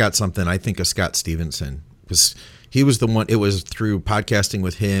say, I got something. I think of Scott Stevenson, because he was the one. It was through podcasting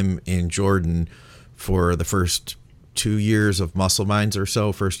with him and Jordan for the first 2 years of Muscle Minds or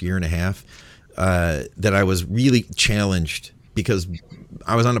so, first year and a half, that I was really challenged, because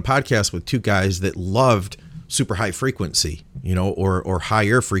I was on a podcast with two guys that loved super high frequency, or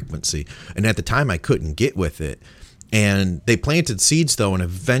higher frequency. And at the time I couldn't get with it. And they planted seeds though, and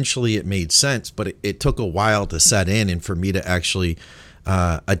eventually it made sense, but it took a while to set in and for me to actually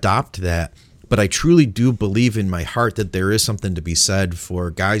adopt that. But I truly do believe in my heart that there is something to be said for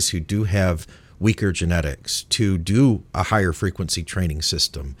guys who do have weaker genetics to do a higher frequency training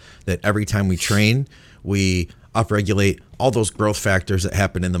system, that every time we train, we upregulate all those growth factors that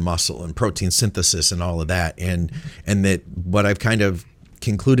happen in the muscle and protein synthesis and all of that. And that what I've kind of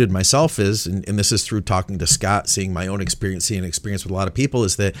concluded myself is, and this is through talking to Scott, seeing my own experience, seeing experience with a lot of people,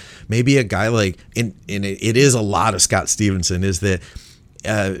 is that maybe a guy like, and it is a lot of Scott Stevenson, is that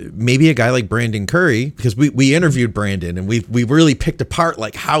maybe a guy like Brandon Curry, because we interviewed Brandon and we really picked apart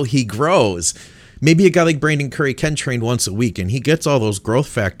like how he grows. Maybe a guy like Brandon Curry can train once a week and he gets all those growth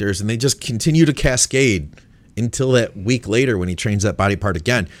factors and they just continue to cascade until that week later when he trains that body part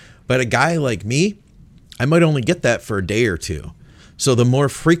again. But a guy like me, I might only get that for a day or two. So the more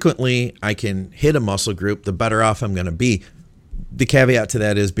frequently I can hit a muscle group, the better off I'm going to be. The caveat to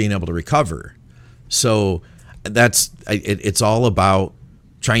that is being able to recover. So it's all about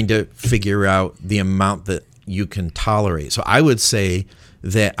trying to figure out the amount that you can tolerate. So I would say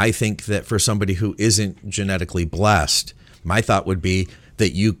that I think that for somebody who isn't genetically blessed, my thought would be that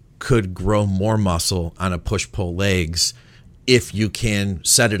you could grow more muscle on a push-pull legs if you can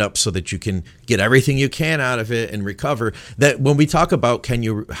set it up so that you can get everything you can out of it and recover. That when we talk about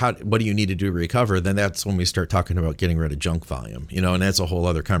what do you need to do to recover, then that's when we start talking about getting rid of junk volume, and that's a whole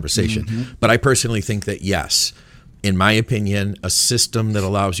other conversation. Mm-hmm. But I personally think that yes, in my opinion, a system that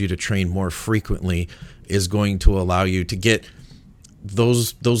allows you to train more frequently is going to allow you to get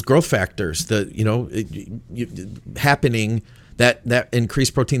those growth factors that happening, that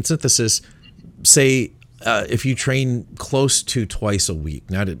increased protein synthesis. Say if you train close to twice a week,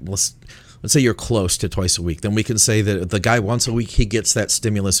 let's say you're close to twice a week, then we can say that the guy once a week, he gets that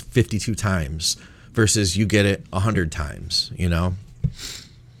stimulus 52 times versus you get it 100 times.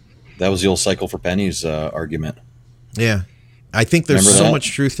 That was the old cycle for pennies argument. Yeah, I think there's so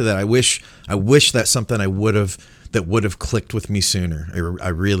much truth to that. I wish that's something that would have clicked with me sooner. I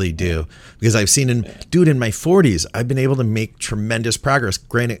really do, because I've seen in my 40s, I've been able to make tremendous progress.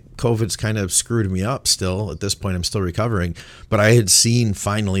 Granted, COVID's kind of screwed me up still. At this point, I'm still recovering, but I had seen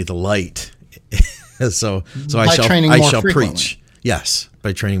finally the light. so I shall preach. Yes,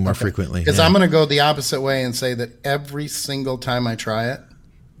 by training more frequently. Because I'm going to go the opposite way and say that every single time I try it,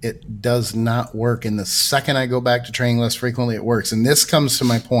 it does not work. And the second I go back to training less frequently, it works. And this comes to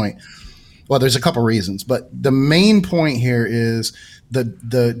my point. Well, there's a couple reasons, but the main point here is the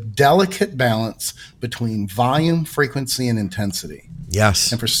delicate balance between volume, frequency, and intensity.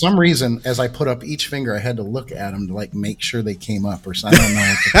 Yes. And for some reason, as I put up each finger, I had to look at them to make sure they came up, or something. I don't know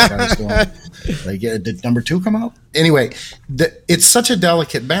what the fuck I was doing. Did number 2 come out? Anyway, it's such a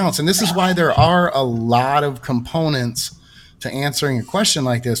delicate balance, and this is why there are a lot of components to answering a question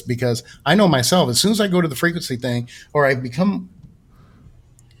like this, because I know myself, as soon as I go to the frequency thing, or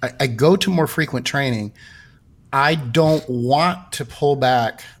I go to more frequent training, I don't want to pull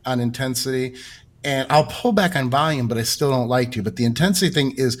back on intensity, and I'll pull back on volume, but I still don't like to. But the intensity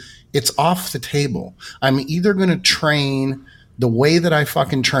thing it's off the table. I'm either going to train the way that I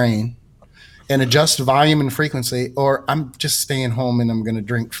fucking train and adjust volume and frequency, or I'm just staying home and I'm going to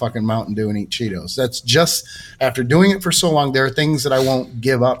drink fucking Mountain Dew and eat Cheetos. That's just, after doing it for so long, there are things that I won't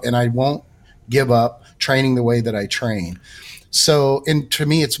give up, and I won't give up training the way that I train. So, and to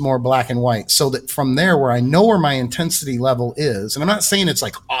me, it's more black and white. So that from there, where I know where my intensity level is, and I'm not saying it's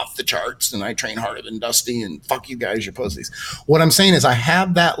off the charts and I train harder than Dusty and fuck you guys, you're pussies. What I'm saying is I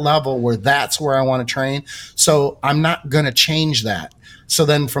have that level where that's where I want to train. So I'm not going to change that. So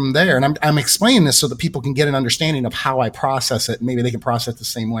then from there, and I'm explaining this so that people can get an understanding of how I process it. Maybe they can process it the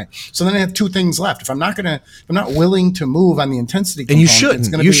same way. So then I have 2 things left. If I'm not willing to move on the intensity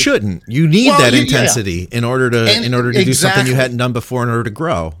component, and you shouldn't. You need that intensity in order to do something you hadn't done before in order to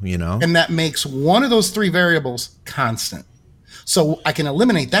grow. And that makes one of those 3 variables constant. So I can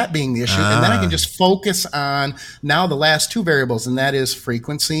eliminate that being the issue, and then I can just focus on now the last 2 variables, and that is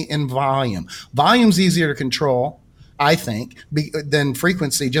frequency and volume. Volume's easier to control, I think, than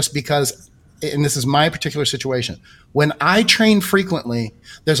frequency, just because, and this is my particular situation, when I train frequently,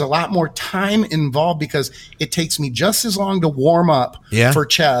 there's a lot more time involved because it takes me just as long to warm up for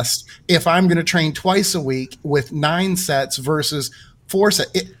chest if I'm going to train twice a week with 9 sets versus 4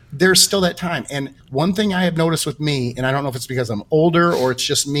 sets. There's still that time. And one thing I have noticed with me, and I don't know if it's because I'm older or it's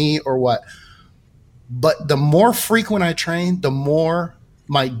just me or what, but the more frequent I train, the more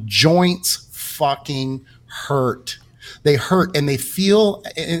my joints fucking hurt. They hurt, and they feel,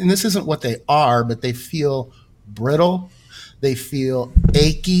 and this isn't what they are, but they feel brittle. They feel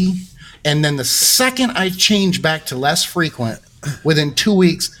achy. And then the second I change back to less frequent, within 2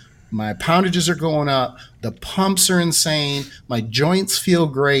 weeks, my poundages are going up. The pumps are insane. My joints feel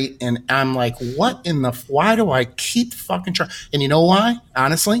great. And I'm like, why do I keep fucking trying? And you know why?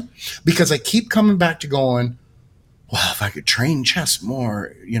 Honestly, because I keep coming back to going, well, if I could train chest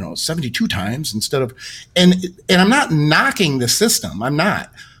more, 72 times instead of, and I'm not knocking the system. I'm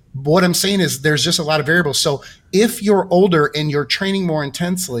not. What I'm saying is there's just a lot of variables. So if you're older and you're training more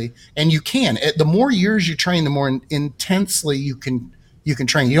intensely, and you can, the more years you train, the more intensely you can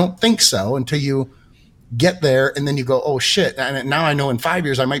train. You don't think so until you get there, and then you go, oh shit. And now I know in 5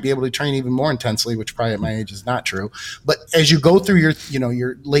 years I might be able to train even more intensely, which probably at my age is not true. But as you go through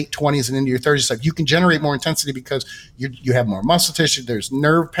your late 20s and into your 30s stuff, you can generate more intensity because you have more muscle tissue. There's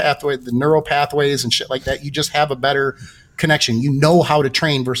the neural pathways and shit like that. You just have a better connection. You know how to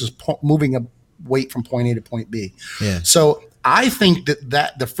train versus moving a weight from point A to point B. Yeah. So I think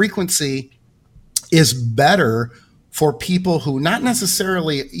that the frequency is better for people who not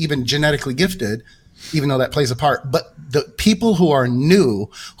necessarily even genetically gifted, even though that plays a part, but the people who are new,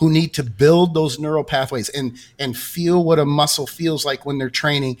 who need to build those neural pathways and feel what a muscle feels like when they're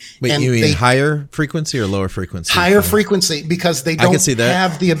training. Wait, and you mean higher frequency or lower frequency? Higher frequency, because they don't see that.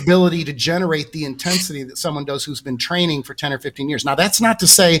 have the ability to generate the intensity that someone does who's been training for 10 or 15 years. Now, that's not to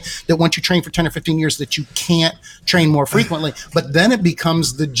say that once you train for 10 or 15 years that you can't train more frequently, but then it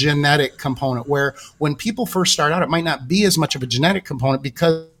becomes the genetic component, where when people first start out, it might not be as much of a genetic component,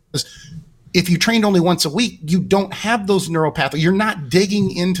 because if you trained only once a week, you don't have those neural pathways. You're not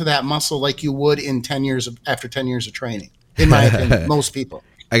digging into that muscle like you would in 10 years after 10 years of training, in my opinion, most people.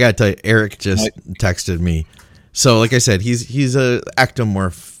 I got to tell you, Eric just texted me. So like I said, he's a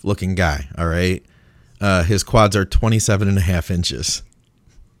ectomorph looking guy. All right. His quads are 27 and a half inches.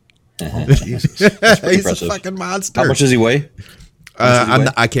 Oh, Jesus. That's He's impressive. a fucking monster. How much does he weigh?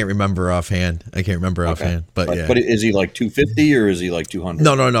 I can't remember offhand. But yeah. But is he like 250 or is he like 200?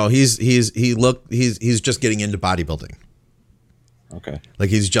 No. He's just getting into bodybuilding. Okay. Like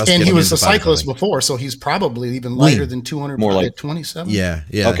he's just and he getting was into a cyclist bodybuilding. before, so he's probably even lighter than 200. More like 27. Yeah.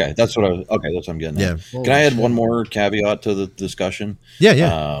 Okay, that's what I'm getting at. Yeah. Can I add one more caveat to the discussion?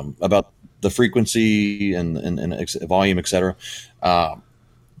 Yeah. About the frequency and volume, etc. I'm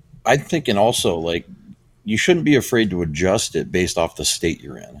thinking also, like, you shouldn't be afraid to adjust it based off the state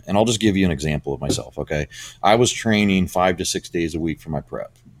you're in. And I'll just give you an example of myself. Okay. I was training 5 to 6 days a week for my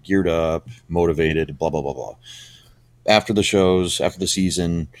prep, geared up, motivated, blah, blah, blah, blah. After the shows, after the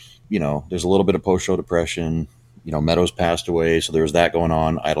season, there's a little bit of post-show depression. Meadows passed away, so there was that going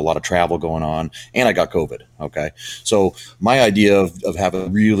on. I had a lot of travel going on, and I got COVID. Okay. So my idea of having a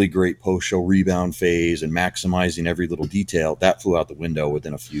really great post-show rebound phase and maximizing every little detail, that flew out the window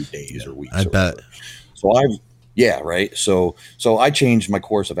within a few days or weeks. I bet. So right. So I changed my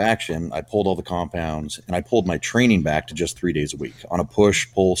course of action. I pulled all the compounds, and I pulled my training back to just 3 days a week on a push,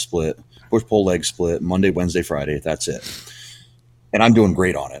 pull, leg split, Monday, Wednesday, Friday. That's it. And I'm doing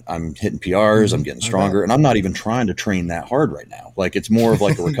great on it. I'm hitting PRs. I'm getting stronger, and I'm not even trying to train that hard right now. Like, it's more of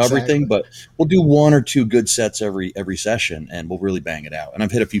like a recovery thing, but we'll do 1 or 2 good sets every session, and we'll really bang it out. And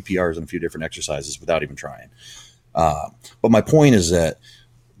I've hit a few PRs and a few different exercises without even trying. But my point is that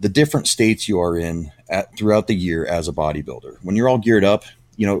the different states you are in throughout the year as a bodybuilder, when you're all geared up,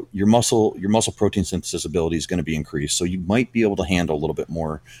 your muscle protein synthesis ability is going to be increased. So you might be able to handle a little bit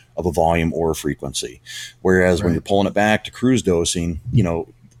more of a volume or a frequency. Whereas when you're pulling it back to cruise dosing,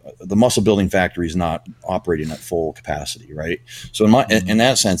 the muscle building factory is not operating at full capacity. Right. So in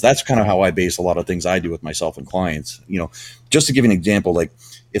that sense, that's kind of how I base a lot of things I do with myself and clients. Just to give you an example, like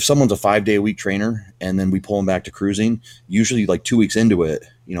if someone's a 5-day-a-week trainer and then we pull them back to cruising, usually like 2 weeks into it,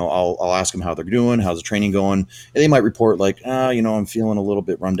 I'll ask them how they're doing, how's the training going, and they might report like, I'm feeling a little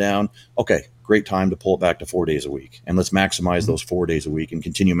bit run down. Okay, great time to pull it back to 4 days a week, and let's maximize those 4 days a week and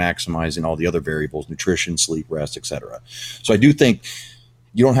continue maximizing all the other variables: nutrition, sleep, rest, etc. So I do think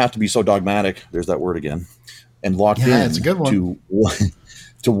you don't have to be so dogmatic. There's that word again, and locked in it's a good one.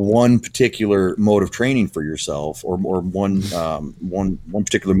 to one particular mode of training for yourself, or one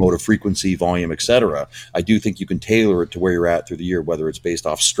particular mode of frequency, volume, etc. I do think you can tailor it to where you're at through the year, whether it's based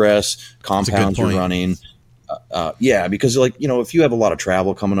off stress, compounds you're running. Because if you have a lot of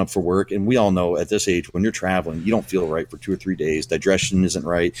travel coming up for work, and we all know at this age, when you're traveling, you don't feel right for 2 or 3 days. Digestion isn't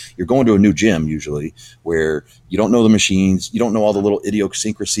right. You're going to a new gym usually where you don't know the machines. You don't know all the little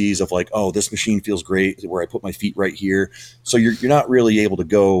idiosyncrasies of like, oh, this machine feels great where I put my feet right here. So you're not really able to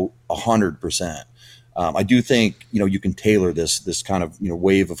go 100%. I do think, you can tailor this kind of,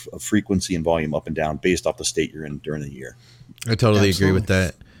 wave of frequency and volume up and down based off the state you're in during the year. I totally agree with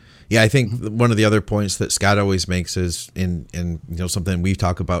that. Yeah, I think one of the other points that Scott always makes is in something we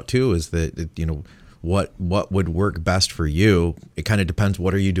talk about too is that what would work best for you. It kind of depends.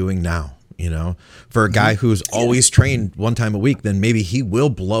 What are you doing now? For a guy who's always trained 1 time a week, then maybe he will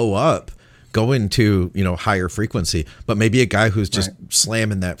blow up, go into higher frequency. But maybe a guy who's just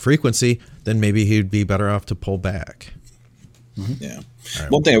slamming that frequency, then maybe he'd be better off to pull back. Mm-hmm. Yeah. Right.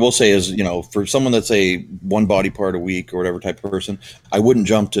 One thing I will say is, for someone that's a 1 body part a week or whatever type of person, I wouldn't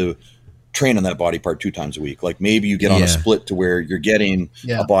jump to train on that body part 2 times a week. Like maybe you get on a split to where you're getting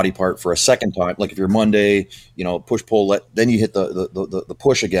a body part for a second time. Like if you're Monday, push pull, then you hit the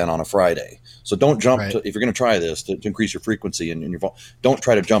push again on a Friday. So don't jump to, if you're going to try this to increase your frequency and your don't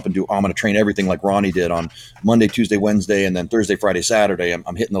try to jump and do, I'm going to train everything like Ronnie did on Monday, Tuesday, Wednesday, and then Thursday, Friday, Saturday.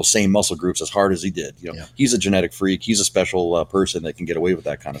 I'm hitting those same muscle groups as hard as he did. He's a genetic freak. He's a special person that can get away with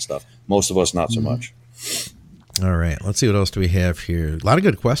that kind of stuff. Most of us, not so much. All right. Let's see what else do we have here. A lot of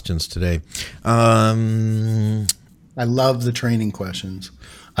good questions today. I love the training questions.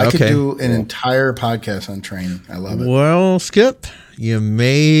 I could do an entire podcast on training. I love it. Well, Skip, you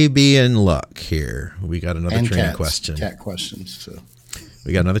may be in luck here. We got another training question. Cat questions. So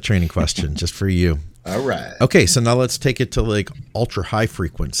we got another training question just for you. All right. Okay, so now let's take it to like ultra high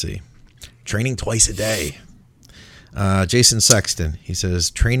frequency. Training twice a day. Jason Sexton, he says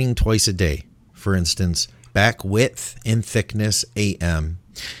training twice a day. For instance, back width and thickness AM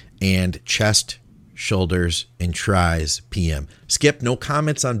and chest, shoulders, and tries PM. Skip, no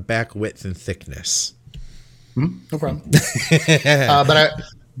comments on back width and thickness. No problem.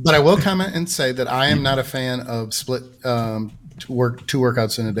 But I will comment and say that I am not a fan of split two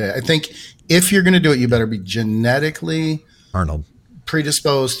workouts in a day. I think if you're going to do it, you better be genetically Arnold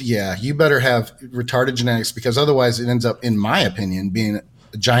predisposed. Yeah, you better have retarded genetics, because otherwise it ends up, in my opinion, being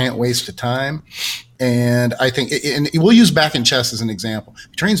a giant waste of time. And I think, and we'll use back and chest as an example.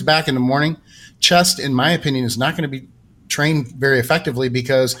 If he trains back in the morning, chest, in my opinion, is not going to be trained very effectively,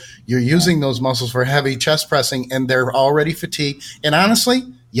 because you're using those muscles for heavy chest pressing and they're already fatigued. And honestly,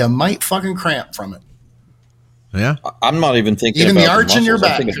 you might fucking cramp from it. Yeah. I'm not even thinking even about the arch in your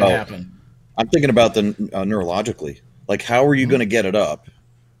back could happen. I'm thinking about the neurologically. Like, how are you going to get it up?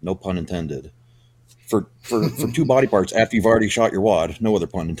 No pun intended. For two body parts after you've already shot your wad. No other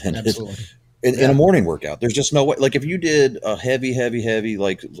pun intended. Absolutely. In a morning workout, there's just no way. Like, if you did a heavy,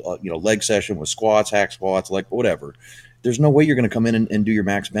 like leg session with squats, hack squats, like whatever, there's no way you're going to come in and do your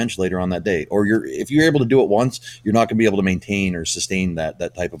max bench later on that day. Or if you're able to do it once, you're not going to be able to maintain or sustain that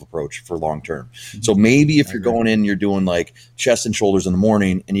type of approach for long term. Mm-hmm. So maybe if you're going in, you're doing like chest and shoulders in the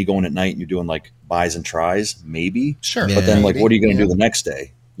morning, and you go in at night and you're doing like bis and tris, maybe. Sure. But then like, what are you going to do the next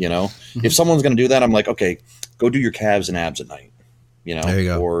day? You know, mm-hmm. If someone's going to do that, I'm like, okay, go do your calves and abs at night. You know, there you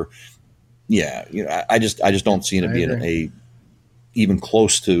go. Or I just don't see it being a even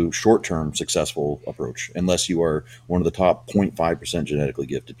close to short-term successful approach, unless you are one of the top 0.5% genetically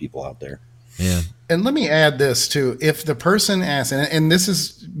gifted people out there. Yeah. And let me add this too. If the person asks, and this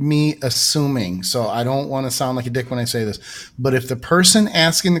is me assuming, so I don't want to sound like a dick when I say this, but if the person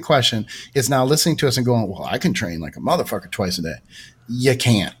asking the question is now listening to us and going, well, I can train like a motherfucker twice a day. You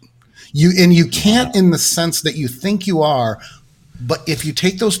can't. You can't in the sense that you think you are. But if you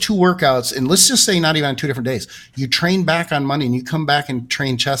take those two workouts, and let's just say not even on 2 different days, you train back on Monday and you come back and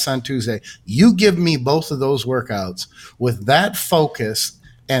train chest on Tuesday, you give me both of those workouts with that focus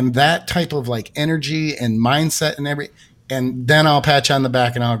and that type of like energy and mindset and then I'll pat you on the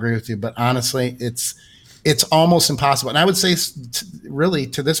back and I'll agree with you. But honestly, it's almost impossible. And I would say really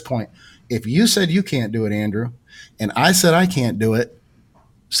to this point, if you said you can't do it, Andrew, and I said I can't do it,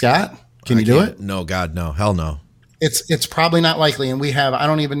 Scott, can you do it? No, God, no. Hell no. It's probably not likely, and we have, I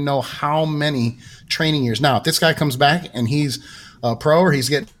don't even know how many training years. Now, if this guy comes back and he's a pro, or he's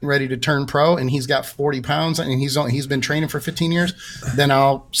getting ready to turn pro and he's got 40 pounds and he's been training for 15 years, then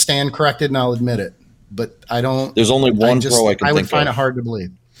I'll stand corrected and I'll admit it. But I don't. There's only one pro I can think of. I would find it hard to believe.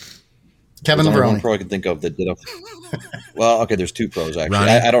 Kevin There's only Levrone. one pro I can think of that did a. Well, okay, there's 2 pros actually.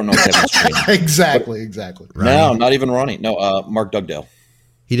 I don't know Kevin's training. Exactly. No, not even Ronnie. No, Mark Dugdale.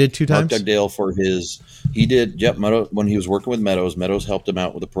 He did 2 times? Mark Dugdale Meadows, when he was working with Meadows helped him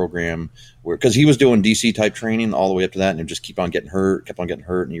out with a program because he was doing DC type training all the way up to that, and he just kept on getting hurt,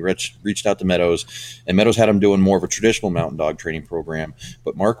 and he reached out to Meadows, and Meadows had him doing more of a traditional mountain dog training program.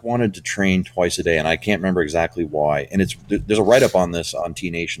 But Mark wanted to train twice a day, and I can't remember exactly why. And there's a write-up on this on T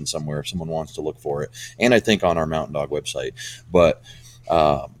Nation somewhere if someone wants to look for it, and I think on our mountain dog website. But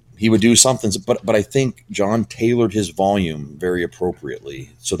he would do something, but I think John tailored his volume very appropriately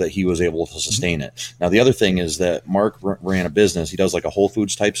so that he was able to sustain it. Now, the other thing is that Mark ran a business. He does like a Whole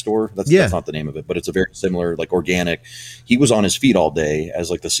Foods type store. That's not the name of it, but it's a very similar, like organic. He was on his feet all day as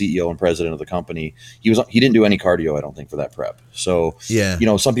like the CEO and president of the company. He didn't do any cardio, I don't think, for that prep. So, a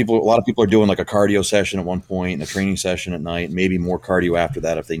lot of people are doing like a cardio session at one point and a training session at night, and maybe more cardio after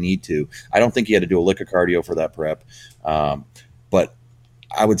that if they need to. I don't think he had to do a lick of cardio for that prep. But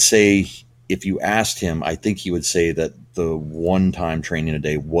I would say if you asked him, I think he would say that the one-time training a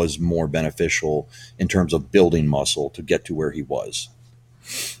day was more beneficial in terms of building muscle to get to where he was.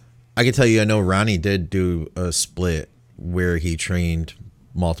 I can tell you, I know Ronnie did do a split where he trained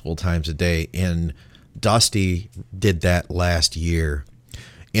multiple times a day, and Dusty did that last year.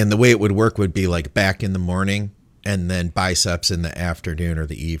 And the way it would work would be like back in the morning and then biceps in the afternoon or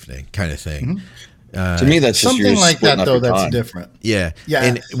the evening kind of thing. Mm-hmm. To me, that's just something like that, though. That's different. Yeah.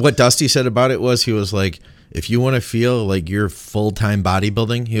 And what Dusty said about it was he was like, if you want to feel like you're full-time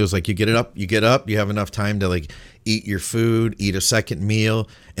bodybuilding, he was like, you get up, you have enough time to like eat your food, eat a second meal,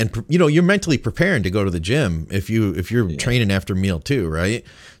 and you're mentally preparing to go to the gym if you're training after meal too, right?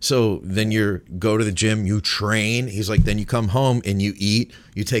 So then you go to the gym, you train. He's like, then you come home and you eat,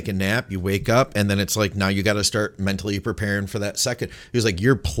 you take a nap, you wake up, and then it's like now you got to start mentally preparing for that second. He was like,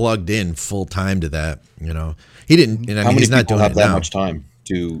 you're plugged in full time to that. He didn't. And I mean, he's not doing have it that now. much time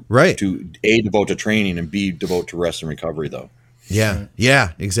to A, devote to training, and B, devote to rest and recovery though. Yeah,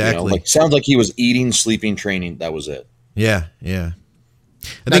 exactly. Sounds like he was eating, sleeping, training. That was it. Yeah.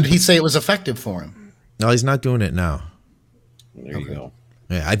 Did he say it was effective for him? No, he's not doing it now. There you go.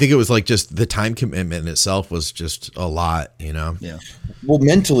 Yeah, I think it was like just the time commitment in itself was just a lot, Yeah. Well,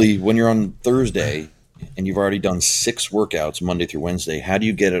 mentally, when you're on Thursday and you've already done 6 workouts Monday through Wednesday, how do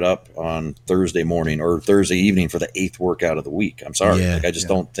you get it up on Thursday morning or Thursday evening for the 8th workout of the week? I'm sorry. Yeah. I just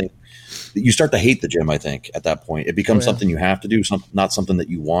don't think you start to hate the gym. I think at that point it becomes something you have to do, not something that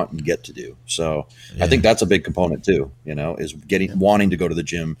you want and get to do. So I think that's a big component too, is wanting to go to the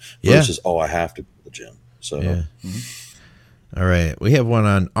gym versus, I have to go to the gym. So, All right. We have one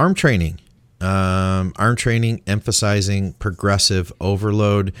on arm training. Arm training emphasizing progressive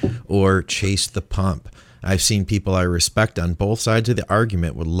overload or chase the pump. I've seen people I respect on both sides of the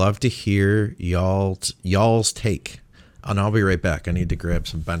argument. Would love to hear y'all's take. And I'll be right back. I need to grab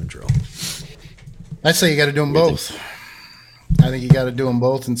some Benadryl. I say you got to do them both. I think you got to do them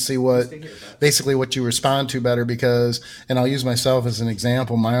both and see what you respond to better and I'll use myself as an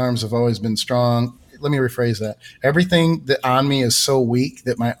example. My arms have always been strong. Let me rephrase that. Everything that on me is so weak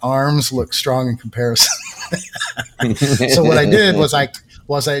that my arms look strong in comparison. So what I did was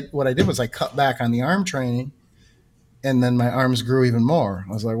I cut back on the arm training, and then my arms grew even more.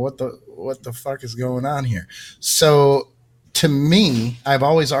 I was like, what the fuck is going on here? So to me, I've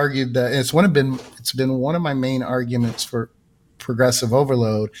always argued that it's been one of my main arguments for progressive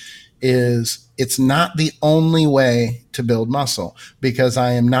overload is it's not the only way to build muscle, because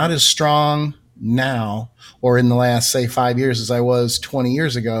I am not as strong now or in the last, say, 5 years as I was 20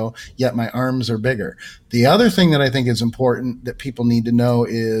 years ago, yet my arms are bigger. The other thing that I think is important that people need to know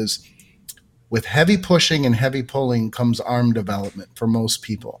is with heavy pushing and heavy pulling comes arm development for most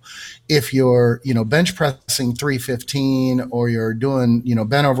people. If you're, bench pressing 315 or you're doing,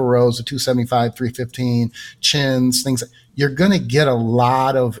 bent over rows of 275, 315, chins, things, you're going to get a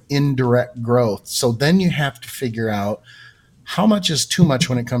lot of indirect growth. So then you have to figure out how much is too much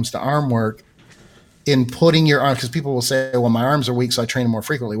when it comes to arm work in putting your arm, because people will say, well, my arms are weak, so I train them more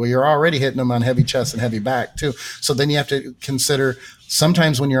frequently. Well, you're already hitting them on heavy chest and heavy back too. So then you have to consider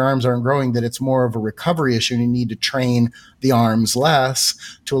sometimes when your arms aren't growing that it's more of a recovery issue and you need to train the arms less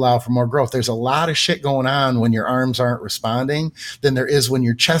to allow for more growth. There's a lot of shit going on when your arms aren't responding than there is when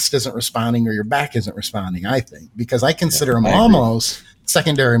your chest isn't responding or your back isn't responding, I think, because I consider them almost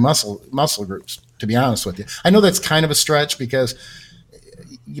secondary muscle groups, to be honest with you. I know that's kind of a stretch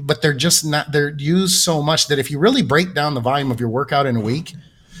but they're just not, they're used so much that if you really break down the volume of your workout in a week,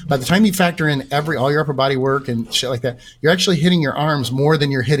 by the time you factor in all your upper body work and shit like that, you're actually hitting your arms more than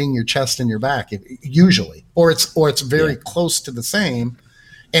you're hitting your chest and your back usually, or it's very close to the same,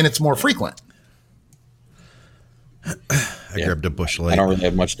 and it's more frequent. I grabbed a Busch Light. I don't really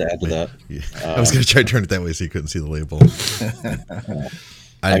have much to add to that. I was going to try to turn it that way so you couldn't see the label.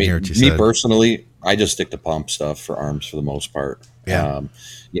 I didn't hear what you said. Me personally, I just stick to pump stuff for arms for the most part. Yeah.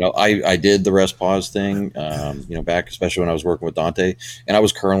 I did the rest pause thing, back, especially when I was working with Dante, and I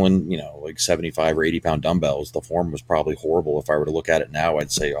was curling, like 75 or 80 pound dumbbells. The form was probably horrible. If I were to look at it now,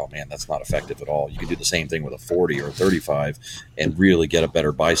 I'd say, oh man, that's not effective at all. You could do the same thing with a 40 or a 35 and really get a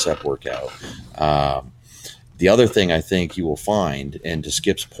better bicep workout. The other thing I think you will find, and to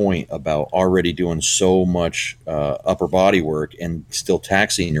Skip's point about already doing so much upper body work and still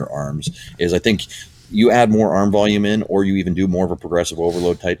taxing your arms, is I think you add more arm volume in, or you even do more of a progressive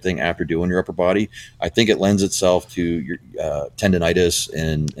overload type thing after doing your upper body. I think it lends itself to your tendonitis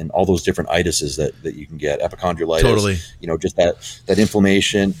and all those different itises that you can get, epicondylitis, Totally. Just that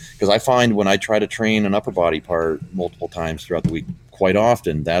inflammation. Because I find when I try to train an upper body part multiple times throughout the week, quite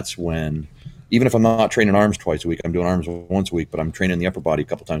often that's when, even if I'm not training arms twice a week, I'm doing arms once a week, but I'm training the upper body a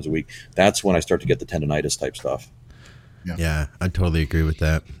couple times a week. That's when I start to get the tendonitis type stuff. Yeah, I totally agree with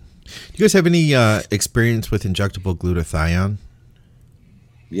that. Do you guys have any experience with injectable glutathione?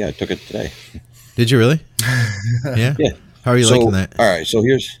 Yeah, I took it today. Did you really? Yeah? Yeah. How are you liking that? All right, so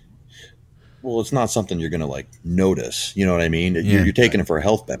it's not something you're going to notice. You know what I mean? Yeah. You're taking it for a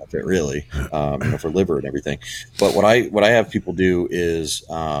health benefit, really, for liver and everything. But what I have people do is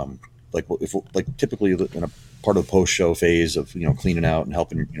like typically in a part of the post show phase of cleaning out and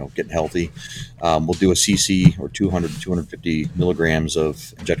helping getting healthy, we'll do a cc or 200 to 250 milligrams of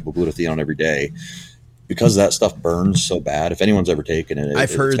injectable glutathione every day, because that stuff burns so bad. If anyone's ever taken it,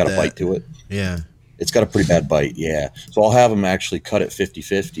 I've heard it's got that. a bite to it. Yeah. It's got a pretty bad bite, yeah. So I'll have them actually cut it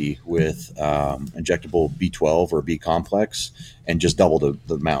 50-50 with injectable B12 or B complex, and just double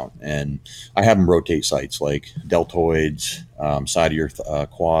the amount. And I have them rotate sites like deltoids, side of your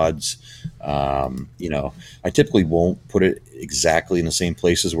quads. I typically won't put it exactly in the same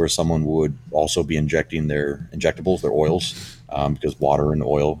places where someone would also be injecting their injectables, their oils, because water and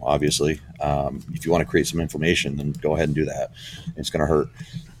oil, obviously. If you want to create some inflammation, then go ahead and do that. It's going to hurt.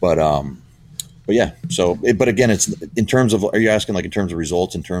 But yeah, but again, it's in terms of, are you asking like in terms of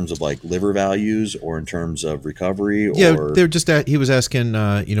results, in terms of like liver values, or in terms of recovery? Yeah, they're just he was asking,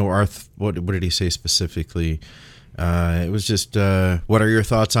 what did he say specifically? It was just, what are your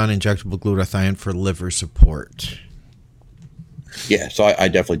thoughts on injectable glutathione for liver support? Yeah, so I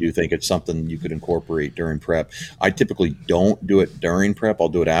definitely do think it's something you could incorporate during prep. I typically don't do it during prep. I'll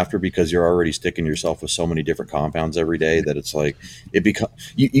do it after, because you're already sticking yourself with so many different compounds every day that it's like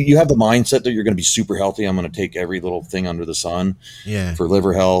you have the mindset that you're going to be super healthy. I'm going to take every little thing under the sun for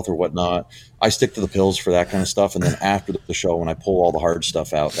liver health or whatnot. I stick to the pills for that kind of stuff, and then after the show, when I pull all the hard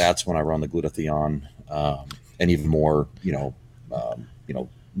stuff out, that's when I run the glutathione and even more,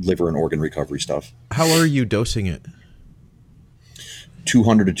 liver and organ recovery stuff. How are you dosing it?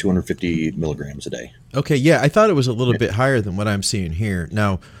 200 to 250 milligrams a day. Okay, yeah, I thought it was a little bit higher than what I'm seeing here.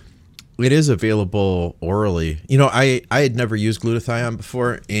 Now, it is available orally. I had never used glutathione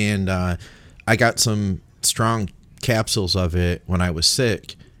before, and I got some strong capsules of it when I was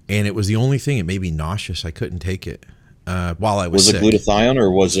sick, and it was the only thing. It made me nauseous. I couldn't take it while I was sick. Was it glutathione,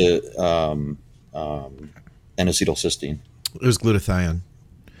 or was it N-acetylcysteine? It was glutathione.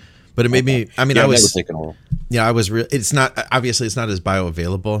 But it made me, I I've never taken oral. Yeah, I was it's not, obviously it's not as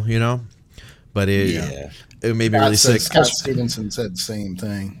bioavailable, but it made me really sick. Scott Stevenson said the same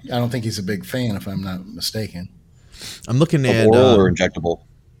thing. I don't think he's a big fan, if I'm not mistaken. I'm looking at oral or injectable?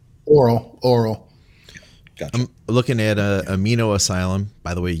 Oral. Gotcha. I'm looking at Amino Asylum.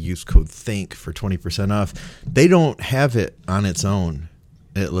 By the way, use code THINK for 20% off. They don't have it on its own.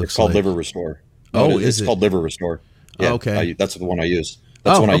 It looks it's called like. Liver Restore. It's called Liver Restore. Yeah, okay. That's the one I use.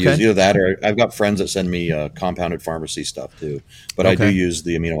 That's when I use either that, or I've got friends that send me compounded pharmacy stuff too. But I do use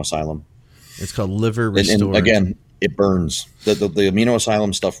the Amino Asylum. It's called Liver Restore. And again, it burns. The Amino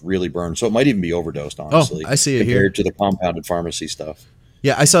Asylum stuff really burns. So it might even be overdosed, honestly. I see it compared here. to the compounded pharmacy stuff.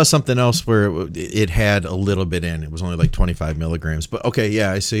 Yeah, I saw something else where it had a little bit in. It was only like 25 milligrams. But okay,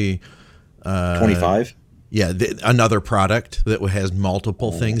 yeah, I see. 25? Yeah, another product that has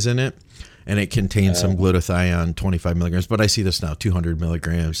multiple things in it. And it contains some glutathione, 25 milligrams. But I see this now, 200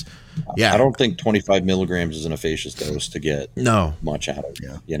 milligrams. Yeah. I don't think 25 milligrams is an efficacious dose to get much out of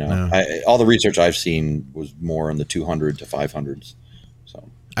it. Yeah. All the research I've seen was more in the 200 to 500s. So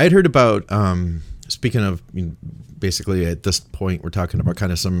I had heard about, speaking of, basically at this point, we're talking about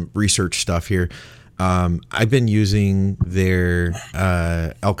kind of some research stuff here. I've been using their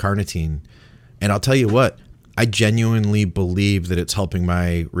L-carnitine. And I'll tell you what. I genuinely believe that it's helping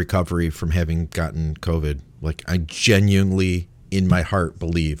my recovery from having gotten COVID. Like, I genuinely, in my heart,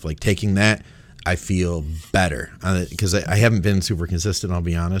 believe. Like, taking that, I feel better. Because I haven't been super consistent, I'll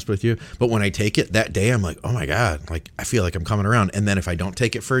be honest with you. But when I take it that day, I'm like, oh my God, like, I feel like I'm coming around. And then if I don't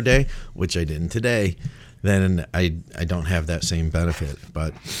take it for a day, which I didn't today, then I don't have that same benefit.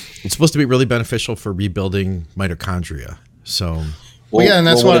 But it's supposed to be really beneficial for rebuilding mitochondria. So... Well, yeah, and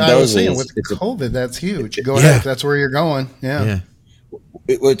that's what I was saying with COVID. That's huge. Go ahead if that's where you're going. Yeah.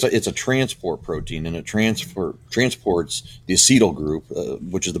 It's a transport protein, and it transports the acetyl group,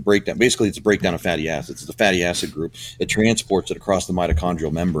 which is the breakdown. Basically, it's a breakdown of fatty acids. It's the fatty acid group. It transports it across the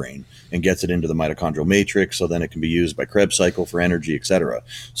mitochondrial membrane and gets it into the mitochondrial matrix, so then it can be used by Krebs cycle for energy, etc.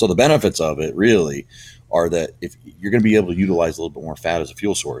 So the benefits of it really are that if you're going to be able to utilize a little bit more fat as a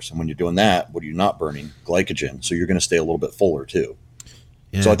fuel source, and when you're doing that, what are you not burning? Glycogen. So you're going to stay a little bit fuller too.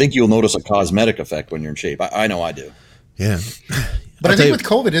 Yeah. So I think you'll notice a cosmetic effect when you're in shape. I know I do. Yeah. But I think with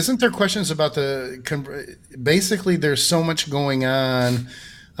COVID, isn't there questions about basically there's so much going on,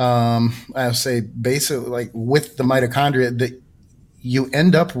 I say basically like with the mitochondria that you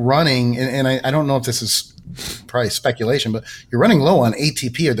end up running, and I don't know if this is probably speculation, but you're running low on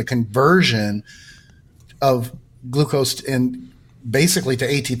ATP or the conversion of glucose and basically to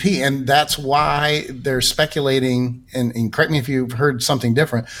ATP, and that's why they're speculating, and correct me if you've heard something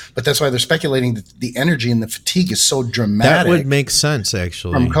different, but that's why they're speculating that the energy and the fatigue is so dramatic. That would make sense,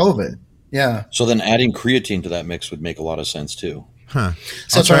 actually. From COVID, yeah. So then adding creatine to that mix would make a lot of sense too. Huh.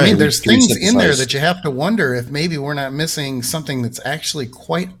 So that's what I mean. There's Three things in there synthesized. that you have to wonder if maybe we're not missing something that's actually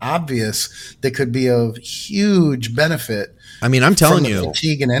quite obvious that could be of huge benefit. I mean, I'm telling from the you,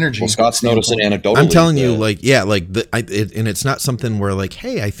 fatigue and energy. Well, Scott's noticing anecdotally. I'm telling you, that- like, yeah, like, and it's not something where like,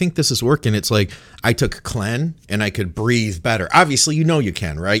 hey, I think this is working. It's like I took Clen and I could breathe better. Obviously, you know you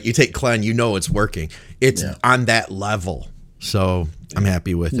can, right? You take Clen, you know it's working. It's on that level. So I'm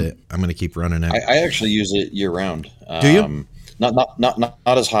happy with it. I'm going to keep running it. I actually use it year round. Do you? Not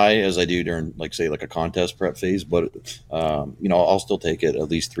as high as I do during, like, say, like a contest prep phase, but I'll still take it at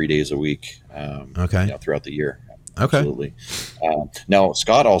least 3 days a week. Okay. Throughout the year. Okay. Absolutely. Now,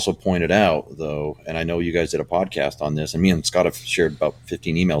 Scott also pointed out, though, and I know you guys did a podcast on this, and me and Scott have shared about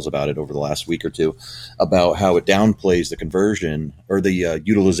 15 emails about it over the last week or two, about how it downplays the conversion or the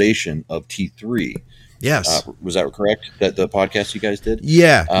utilization of T3. Yes. Was that correct? That the podcast you guys did?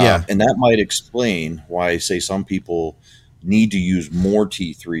 Yeah. Yeah. And that might explain why, say, some people need to use more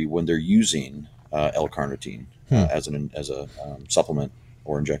T3 when they're using L-carnitine as a supplement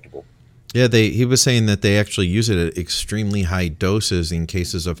or injectable. Yeah, he was saying that they actually use it at extremely high doses in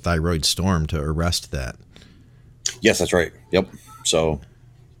cases of thyroid storm to arrest that. Yes, that's right. Yep. So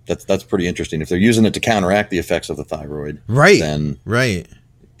that's pretty interesting. If they're using it to counteract the effects of the thyroid, right? Then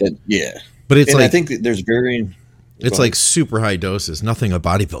yeah. But it's and like I think that there's varying. It's like super high doses. Nothing a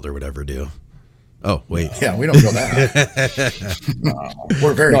bodybuilder would ever do. Oh wait, Yeah, we don't go that.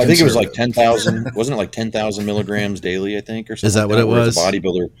 We're very. No, I think it was like conservative. 10,000. Wasn't it like 10,000 milligrams daily? I think, or something. Is that like what it whereas was? A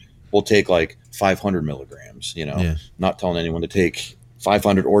bodybuilder will take like 500 milligrams. Yeah. Not telling anyone to take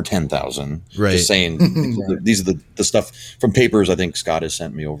 500 or 10,000. Right. Just saying these are the stuff from papers I think Scott has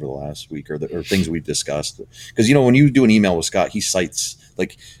sent me over the last week or things we've discussed. Because when you do an email with Scott, he cites,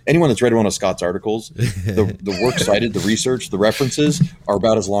 like, anyone that's read one of Scott's articles, the work cited, the research, the references are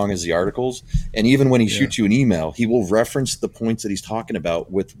about as long as the articles. And even when he shoots you an email, he will reference the points that he's talking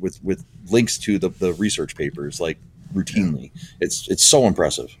about with links to the research papers, like, routinely. It's so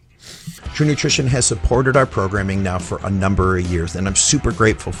impressive. True Nutrition has supported our programming now for a number of years, and I'm super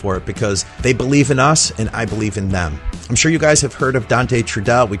grateful for it because they believe in us and I believe in them. I'm sure you guys have heard of Dante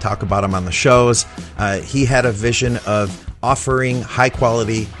Trudell. We talk about him on the shows. He had a vision of offering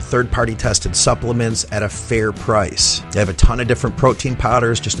high-quality, third-party tested supplements at a fair price. They have a ton of different protein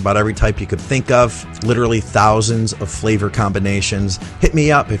powders, just about every type you could think of, literally thousands of flavor combinations. Hit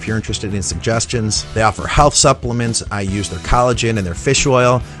me up if you're interested in suggestions. They offer health supplements. I use their collagen and their fish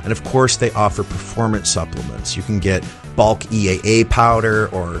oil. And of course, they offer performance supplements. You can get bulk EAA powder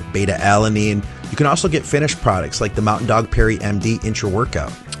or beta-alanine. You can also get finished products like the Mountain Dog Perry MD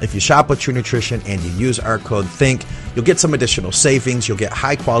Intra-Workout. If you shop with True Nutrition and you use our code THINK, you'll get some additional savings, you'll get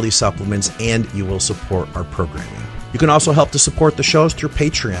high-quality supplements, and you will support our programming. You can also help to support the shows through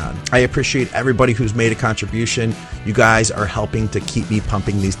Patreon. I appreciate everybody who's made a contribution. You guys are helping to keep me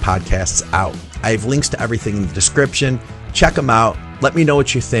pumping these podcasts out. I have links to everything in the description. Check them out. Let me know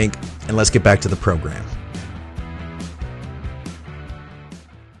what you think, and let's get back to the program.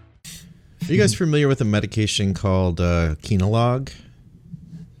 Are you guys familiar with a medication called Kenalog?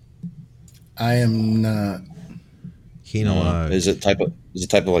 I am not. Kenalog. Is it type of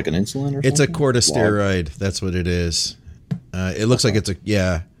like an insulin or It's a something? corticosteroid. That's what it is. It looks like it's a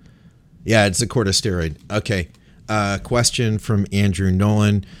it's a corticosteroid. Okay. Question from Andrew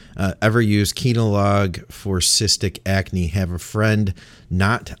Nolan. Ever use Kenalog for cystic acne? Have a friend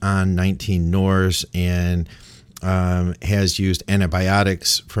not on 19 Nors and has used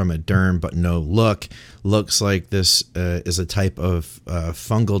antibiotics from a derm, but no look. Looks like this is a type of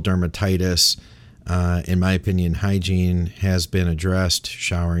fungal dermatitis. In my opinion, hygiene has been addressed,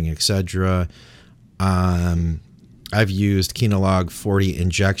 showering, etc. I've used Kenalog 40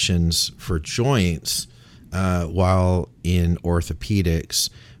 injections for joints while in orthopedics,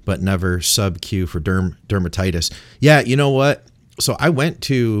 but never sub-Q for dermatitis. Yeah, you know what? So I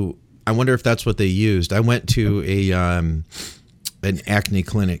wonder if that's what they used. I went to an acne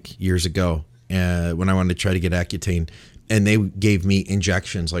clinic years ago when I wanted to try to get Accutane, and they gave me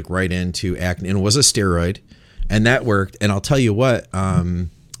injections like right into acne, and it was a steroid, and that worked. And I'll tell you what,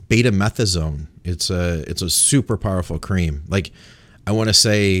 betamethasone, it's a super powerful cream. Like, I want to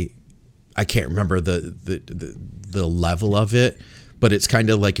say, I can't remember the level of it, but it's kind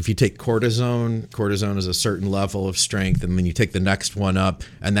of like if you take cortisone is a certain level of strength, and then you take the next one up,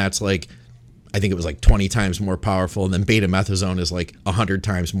 and that's like, I think it was like 20 times more powerful, and then betamethasone is like 100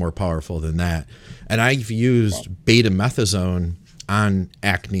 times more powerful than that. And I've used betamethasone on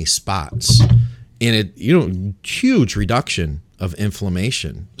acne spots, and it, huge reduction of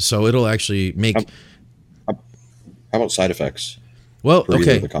inflammation. So it'll actually make. How about side effects? Well, For either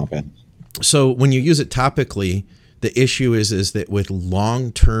okay. of the compounds? So when you use it topically, The issue is that with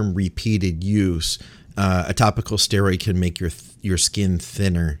long-term repeated use, a topical steroid can make your skin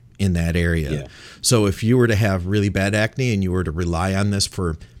thinner in that area. Yeah. So if you were to have really bad acne and you were to rely on this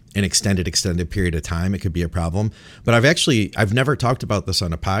for an extended period of time, it could be a problem. But I've never talked about this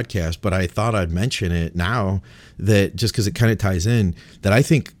on a podcast, but I thought I'd mention it now, that just because it kind of ties in, that I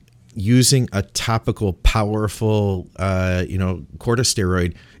think using a topical, powerful,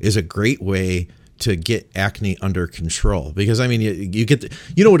 corticosteroid is a great way to get acne under control. Because I mean, you get,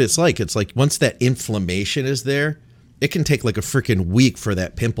 you know what it's like. It's like once that inflammation is there, it can take like a freaking week for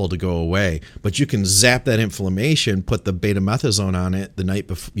that pimple to go away. But you can zap that inflammation, put the betamethasone on it the night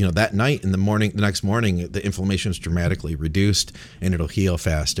before, that night, in the morning, the next morning, the inflammation is dramatically reduced and it'll heal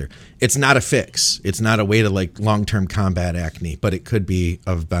faster. It's not a fix. It's not a way to like long-term combat acne, but it could be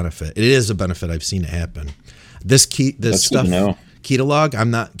of benefit. It is a benefit. I've seen it happen. This That's stuff, good to know. Kenologue,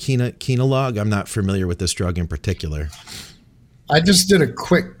 Kenologue, I'm not familiar with this drug in particular. I just did a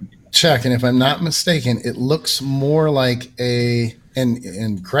quick check, and if I'm not mistaken, it looks more like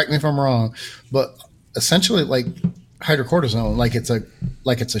and correct me if I'm wrong, but essentially like hydrocortisone, like it's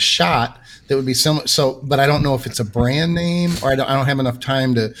a shot that would be similar. So, but I don't know if it's a brand name, or I don't have enough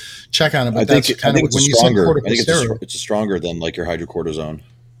time to check on it. But I think kind of it's when you stronger. say I think corticosteroid. it's stronger than like your hydrocortisone.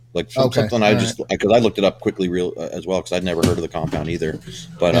 Like Okay, something because I looked it up quickly as well, because I'd never heard of the compound either.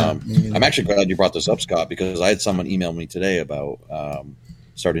 But I'm actually glad you brought this up, Scott, because I had someone email me today about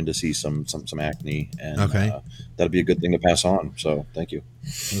starting to see some acne, and that'd be a good thing to pass on. So thank you.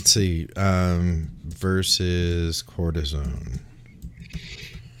 Let's see, versus cortisone.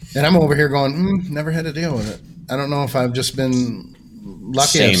 And I'm over here going, never had to deal with it. I don't know if I've just been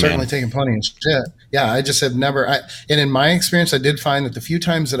lucky. Same, I've certainly man. taken plenty of shit. Yeah, I just have never. And in my experience, I did find that the few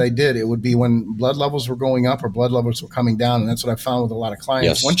times that I did, it would be when blood levels were going up or blood levels were coming down. And that's what I found with a lot of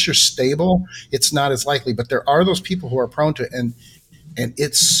clients. Yes. Once you're stable, it's not as likely. But there are those people who are prone to it. And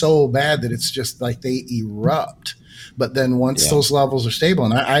it's so bad that it's just like they erupt. But then once those levels are stable,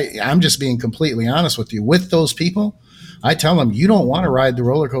 and I'm just being completely honest with you, with those people, I tell them, you don't want to ride the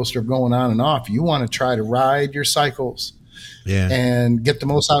roller coaster of going on and off. You want to try to ride your cycles and get the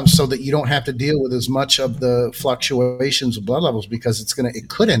most out so that you don't have to deal with as much of the fluctuations of blood levels, because it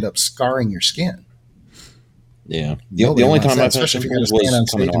could end up scarring your skin. Yeah. The only time I've had especially if you're going to stand on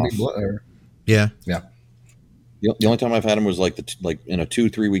stage and be Yeah. The only time I've had them was like in a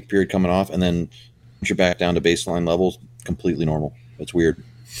 2-3 week period coming off, and then you're back down to baseline levels, completely normal. It's weird.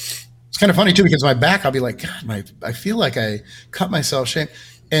 It's kind of funny too, because my back, I'll be like, God, I feel like I cut myself shame.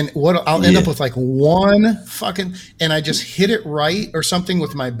 And what I'll end up with like one fucking, and I just hit it right or something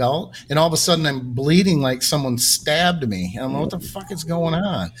with my belt, and all of a sudden I'm bleeding like someone stabbed me. And I'm like, what the fuck is going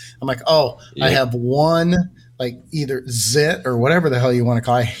on? I'm like, I have one, like either zit or whatever the hell you want to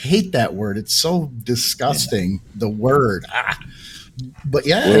call it. I hate that word. It's so disgusting, the word. But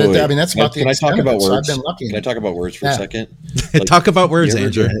yeah, Wait. I mean, that's about the extent of it. So I've been lucky. Can I talk about words for a second? Talk about words,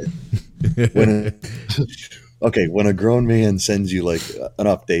 Andrew. When a grown man sends you like an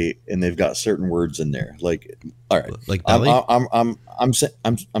update and they've got certain words in there, like, all right, like belly? I'm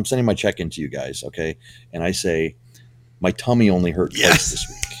sending my check in to you guys, okay, and I say my tummy only hurt twice this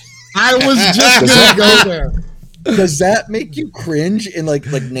week. I was just gonna go there. Does that make you cringe and like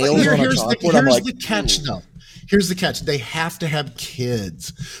nails on a chalkboard? I'm like, the catch though. Here's the catch. They have to have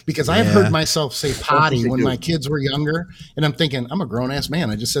kids, because I've heard myself say potty when my kids were younger. And I'm thinking, I'm a grown ass man.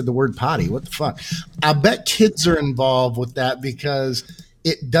 I just said the word potty. What the fuck? I bet kids are involved with that, because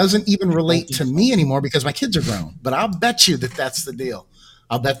it doesn't even relate to me anymore because my kids are grown. But I'll bet you that that's the deal.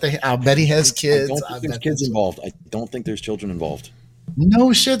 I'll bet he has kids. I don't think there's kids involved. I don't think there's children involved.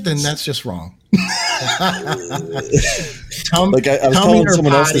 No shit, then that's just wrong. I was telling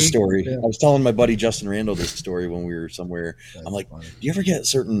someone else this story. I was telling my buddy Justin Randall this story when we were somewhere. I'm like, do you ever get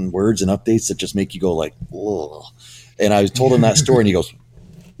certain words and updates that just make you go like, ugh? And I told him that story, and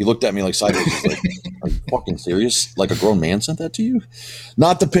he looked at me like sideways. He's like, are you fucking serious? Like a grown man sent that to you?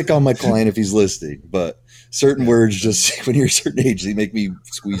 Not to pick on my client if he's listening, but certain words just, when you're a certain age, they make me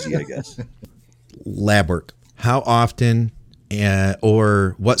squeezy, I guess. Lab work. How often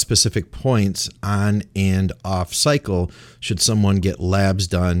or what specific points on and off cycle should someone get labs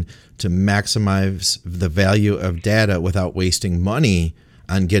done to maximize the value of data without wasting money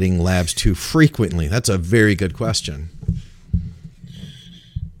on getting labs too frequently? That's a very good question.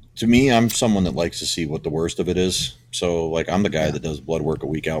 To me, I'm someone that likes to see what the worst of it is. So like, I'm the guy that does blood work a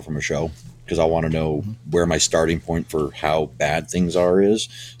week out from a show, because I want to know where my starting point for how bad things is.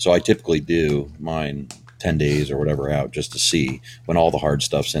 So I typically do mine 10 days or whatever out just to see when all the hard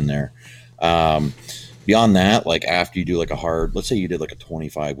stuff's in there. Beyond that, like after you do like a hard, let's say you did like a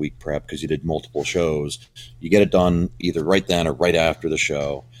 25-week prep because you did multiple shows, you get it done either right then or right after the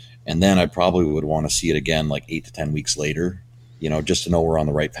show. And then I probably would want to see it again like 8 to 10 weeks later, just to know we're on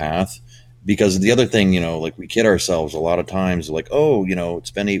the right path. Because the other thing, like we kid ourselves a lot of times, like, oh,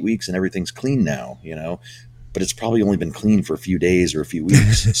 it's been 8 weeks and everything's clean now, but it's probably only been clean for a few days or a few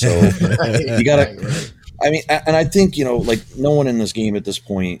weeks. So you got to, I mean, and I think, like no one in this game at this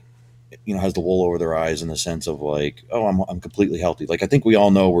point, has the wool over their eyes in the sense of like, oh, I'm completely healthy. Like, I think we all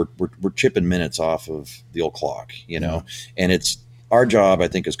know we're chipping minutes off of the old clock, and it's our job, I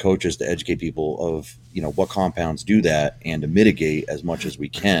think, as coaches to educate people of, what compounds do that and to mitigate as much as we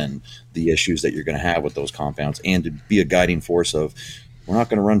can the issues that you're going to have with those compounds and to be a guiding force of, we're not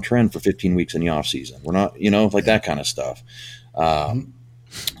going to run trend for 15 weeks in the off season. We're not, like that kind of stuff.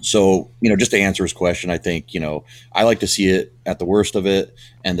 So, just to answer his question, I think, I like to see it at the worst of it.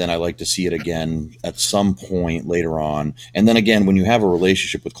 And then I like to see it again at some point later on. And then again, when you have a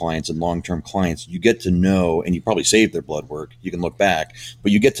relationship with clients and long-term clients, you get to know, and you probably save their blood work. You can look back,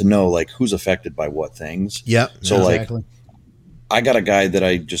 but you get to know like who's affected by what things. Yeah. So exactly. Like, I got a guy that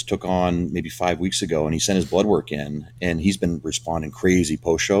I just took on maybe 5 weeks ago, and he sent his blood work in, and he's been responding crazy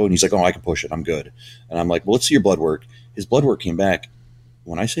post-show. And he's like, oh, I can push it. I'm good. And I'm like, well, let's see your blood work. His blood work came back.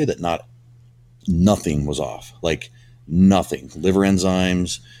 When I say that nothing was off, like nothing, liver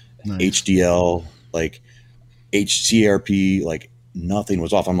enzymes, nice. HDL, like HCRP, like nothing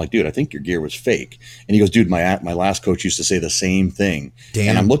was off. I'm like, dude, I think your gear was fake. And he goes, dude, my last coach used to say the same thing. Damn.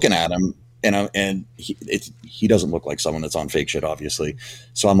 And I'm looking at him, and he doesn't look like someone that's on fake shit, obviously.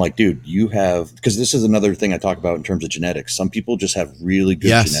 So I'm like, dude, you have, because this is another thing I talk about in terms of genetics. Some people just have really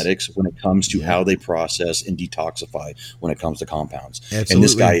good genetics when it comes to how they process and detoxify when it comes to compounds. Absolutely. And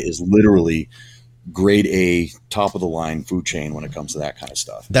this guy is literally grade A, top of the line food chain when it comes to that kind of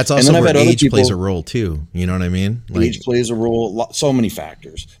stuff. That's also where age plays a role too. You know what I mean? Like, age plays a role, so many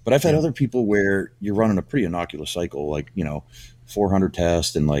factors. But I've had other people where you're running a pretty innocuous cycle, like, 400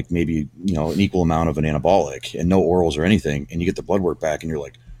 tests and like maybe, an equal amount of an anabolic and no orals or anything. And you get the blood work back and you're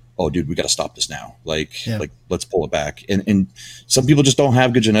like, oh dude, we got to stop this now. Like let's pull it back. And some people just don't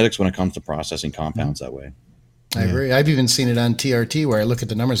have good genetics when it comes to processing compounds that way. I agree. I've even seen it on TRT where I look at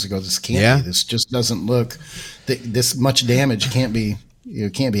the numbers and go, this can't be, this just doesn't look, this much damage can't be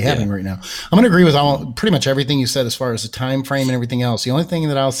happening right now. I'm going to agree with pretty much everything you said as far as the time frame and everything else. The only thing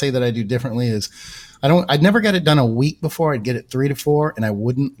that I'll say that I do differently is I'd never got it done a week before. I'd get it 3 to 4 and I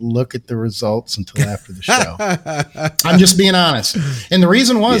wouldn't look at the results until after the show. I'm just being honest. And the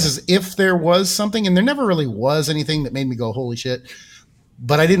reason is if there was something, and there never really was anything that made me go, holy shit,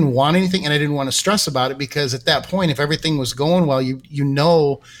 but I didn't want anything and I didn't want to stress about it, because at that point, if everything was going well, you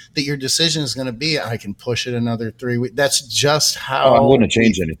know that your decision is going to be, I can push it another 3 weeks. That's just how I wouldn't have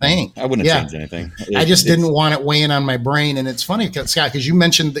changed anything. I wouldn't have changed anything. I just didn't want it weighing on my brain. And it's funny, Scott, because you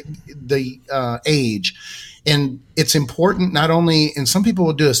mentioned the age. And it's important not only, and some people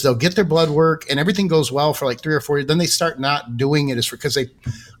will do this, they'll get their blood work and everything goes well for like 3 or 4 years. Then they start not doing it because it's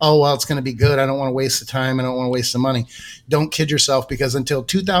going to be good. I don't want to waste the time. I don't want to waste the money. Don't kid yourself, because until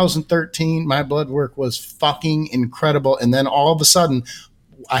 2013, my blood work was fucking incredible. And then all of a sudden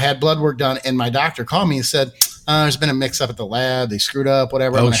I had blood work done and my doctor called me and said, there's been a mix up at the lab. They screwed up,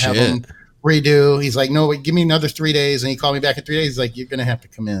 whatever. I'm going to have them redo. He's like, no, wait, give me another 3 days. And he called me back in 3 days. He's like, you're going to have to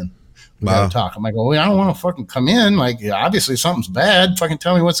come in. We gotta talk. I'm like, well, I don't want to fucking come in. Like, obviously something's bad. Fucking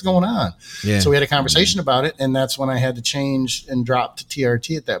tell me what's going on. Yeah. So we had a conversation about it, and that's when I had to change and drop to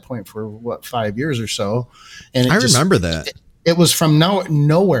TRT at that point for 5 years or so. And I remember that. It was from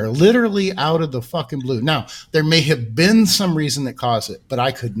nowhere, literally out of the fucking blue. Now, there may have been some reason that caused it, but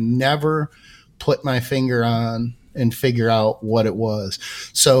I could never put my finger on and figure out what it was.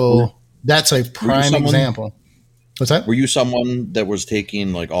 So that's a prime example. What's that? Were you someone that was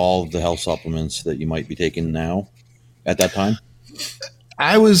taking like all the health supplements that you might be taking now at that time?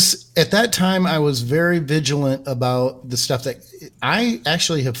 At that time, I was very vigilant about the stuff that I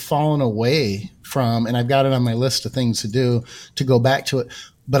actually have fallen away from, and I've got it on my list of things to do to go back to it.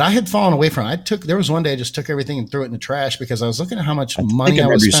 But I had fallen away from it. There was one day I just took everything and threw it in the trash because I was looking at how much money I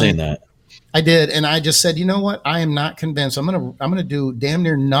was spending. Saying that. I did, and I just said, you know what? I am not convinced. I'm gonna do damn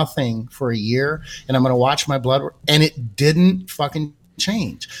near nothing for a year, and I'm gonna watch my blood work. And it didn't fucking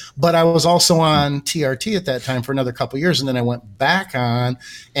change. But I was also on TRT at that time for another couple of years, and then I went back on.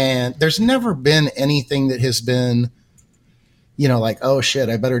 And there's never been anything that has been, like, oh shit,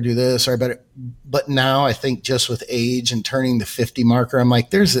 I better do this or I better. But now I think just with age and turning the 50 marker, I'm like,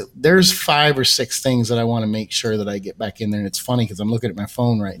 there's 5 or 6 things that I want to make sure that I get back in there. And it's funny because I'm looking at my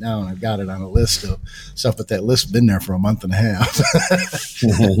phone right now and I've got it on a list of stuff, but that list's been there for a month and a half.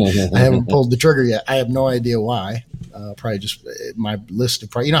 I haven't pulled the trigger yet. I have no idea why. Probably just my list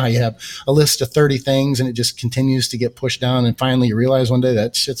of, how you have a list of 30 things and it just continues to get pushed down. And finally you realize one day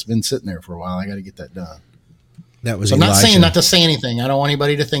that shit's been sitting there for a while. I got to get that done. That was. So I'm not saying not to say anything. I don't want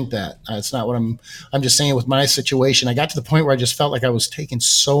anybody to think that. It's not what I'm just saying with my situation. I got to the point where I just felt like I was taking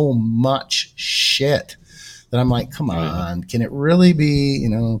so much shit that I'm like, come on, can it really be,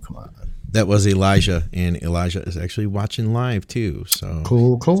 come on. That was Elijah, and Elijah is actually watching live too. So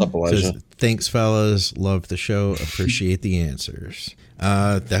cool. What's up, Elijah? Says, thanks, fellas. Love the show. Appreciate the answers.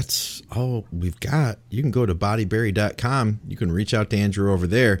 That's all we've got. You can go to bodyberry.com. You can reach out to Andrew over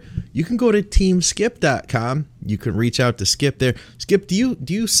there. You can go to teamskip.com. You can reach out to Skip there. Skip, do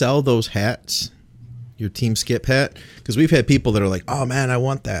you sell those hats? Your Team Skip hat? Because we've had people that are like, oh man, I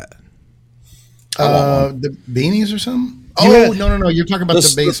want that. The beanies or something? Oh, no. You're talking about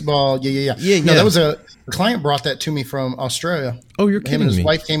the baseball. Yeah. No, that was a client brought that to me from Australia. Oh, you're kidding me. Him and his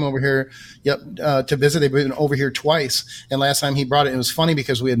wife came over here, to visit. They've been over here twice. And last time he brought it, it was funny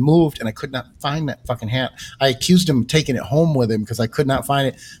because we had moved and I could not find that fucking hat. I accused him of taking it home with him because I could not find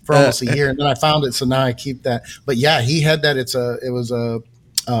it for almost a year. And then I found it. So now I keep that. But yeah, he had that. It was a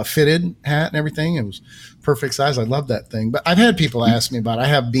fitted hat and everything. It was perfect size. I love that thing. But I've had people ask me about it. I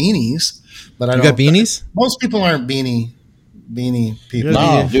have beanies, but I don't. You got beanies? Most people aren't beanie people.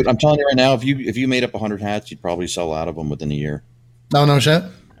 No, dude, I'm telling you right now, if you made up 100 hats, you'd probably sell out of them within a year. No shit.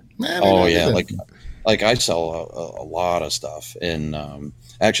 Oh yeah, like I sell a lot of stuff, and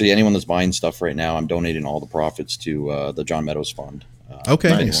actually, anyone that's buying stuff right now, I'm donating all the profits to the John Meadows Fund. Okay,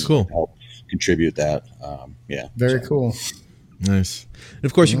 nice, cool. Help contribute that. Very cool. Nice. And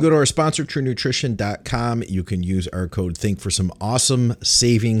of course, you can go to our sponsor, TrueNutrition.com. You can use our code THINK for some awesome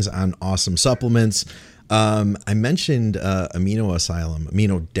savings on awesome supplements. I mentioned Amino Asylum.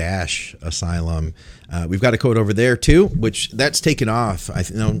 We've got a code over there too, which that's taken off. I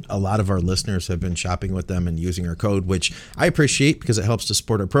know a lot of our listeners have been shopping with them and using our code, which I appreciate because it helps to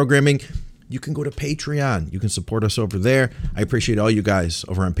support our programming. You can go to Patreon. You can support us over there. I appreciate all you guys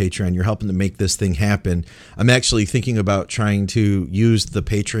over on Patreon. You're helping to make this thing happen. I'm actually thinking about trying to use the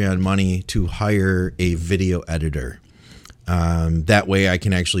Patreon money to hire a video editor. That way I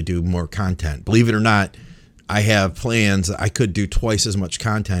can actually do more content. Believe it or not, I have plans. I could do twice as much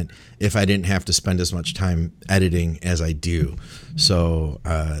content if I didn't have to spend as much time editing as I do. So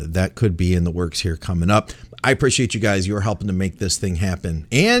that could be in the works here coming up. I appreciate you guys. You're helping to make this thing happen.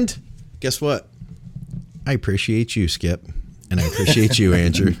 And guess what? I appreciate you, Skip. And I appreciate you,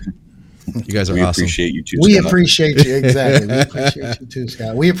 Andrew. You guys are awesome. We appreciate you too, We Scott. Appreciate you. Exactly. We appreciate you too,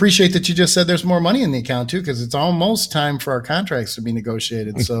 Scott. We appreciate that you just said there's more money in the account too, because it's almost time for our contracts to be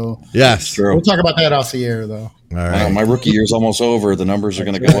negotiated. So yes, true. We'll talk about that off the air though. All right. My rookie year's almost over. The numbers are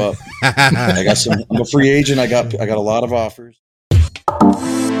going to go up. I'm a free agent. I got a lot of offers.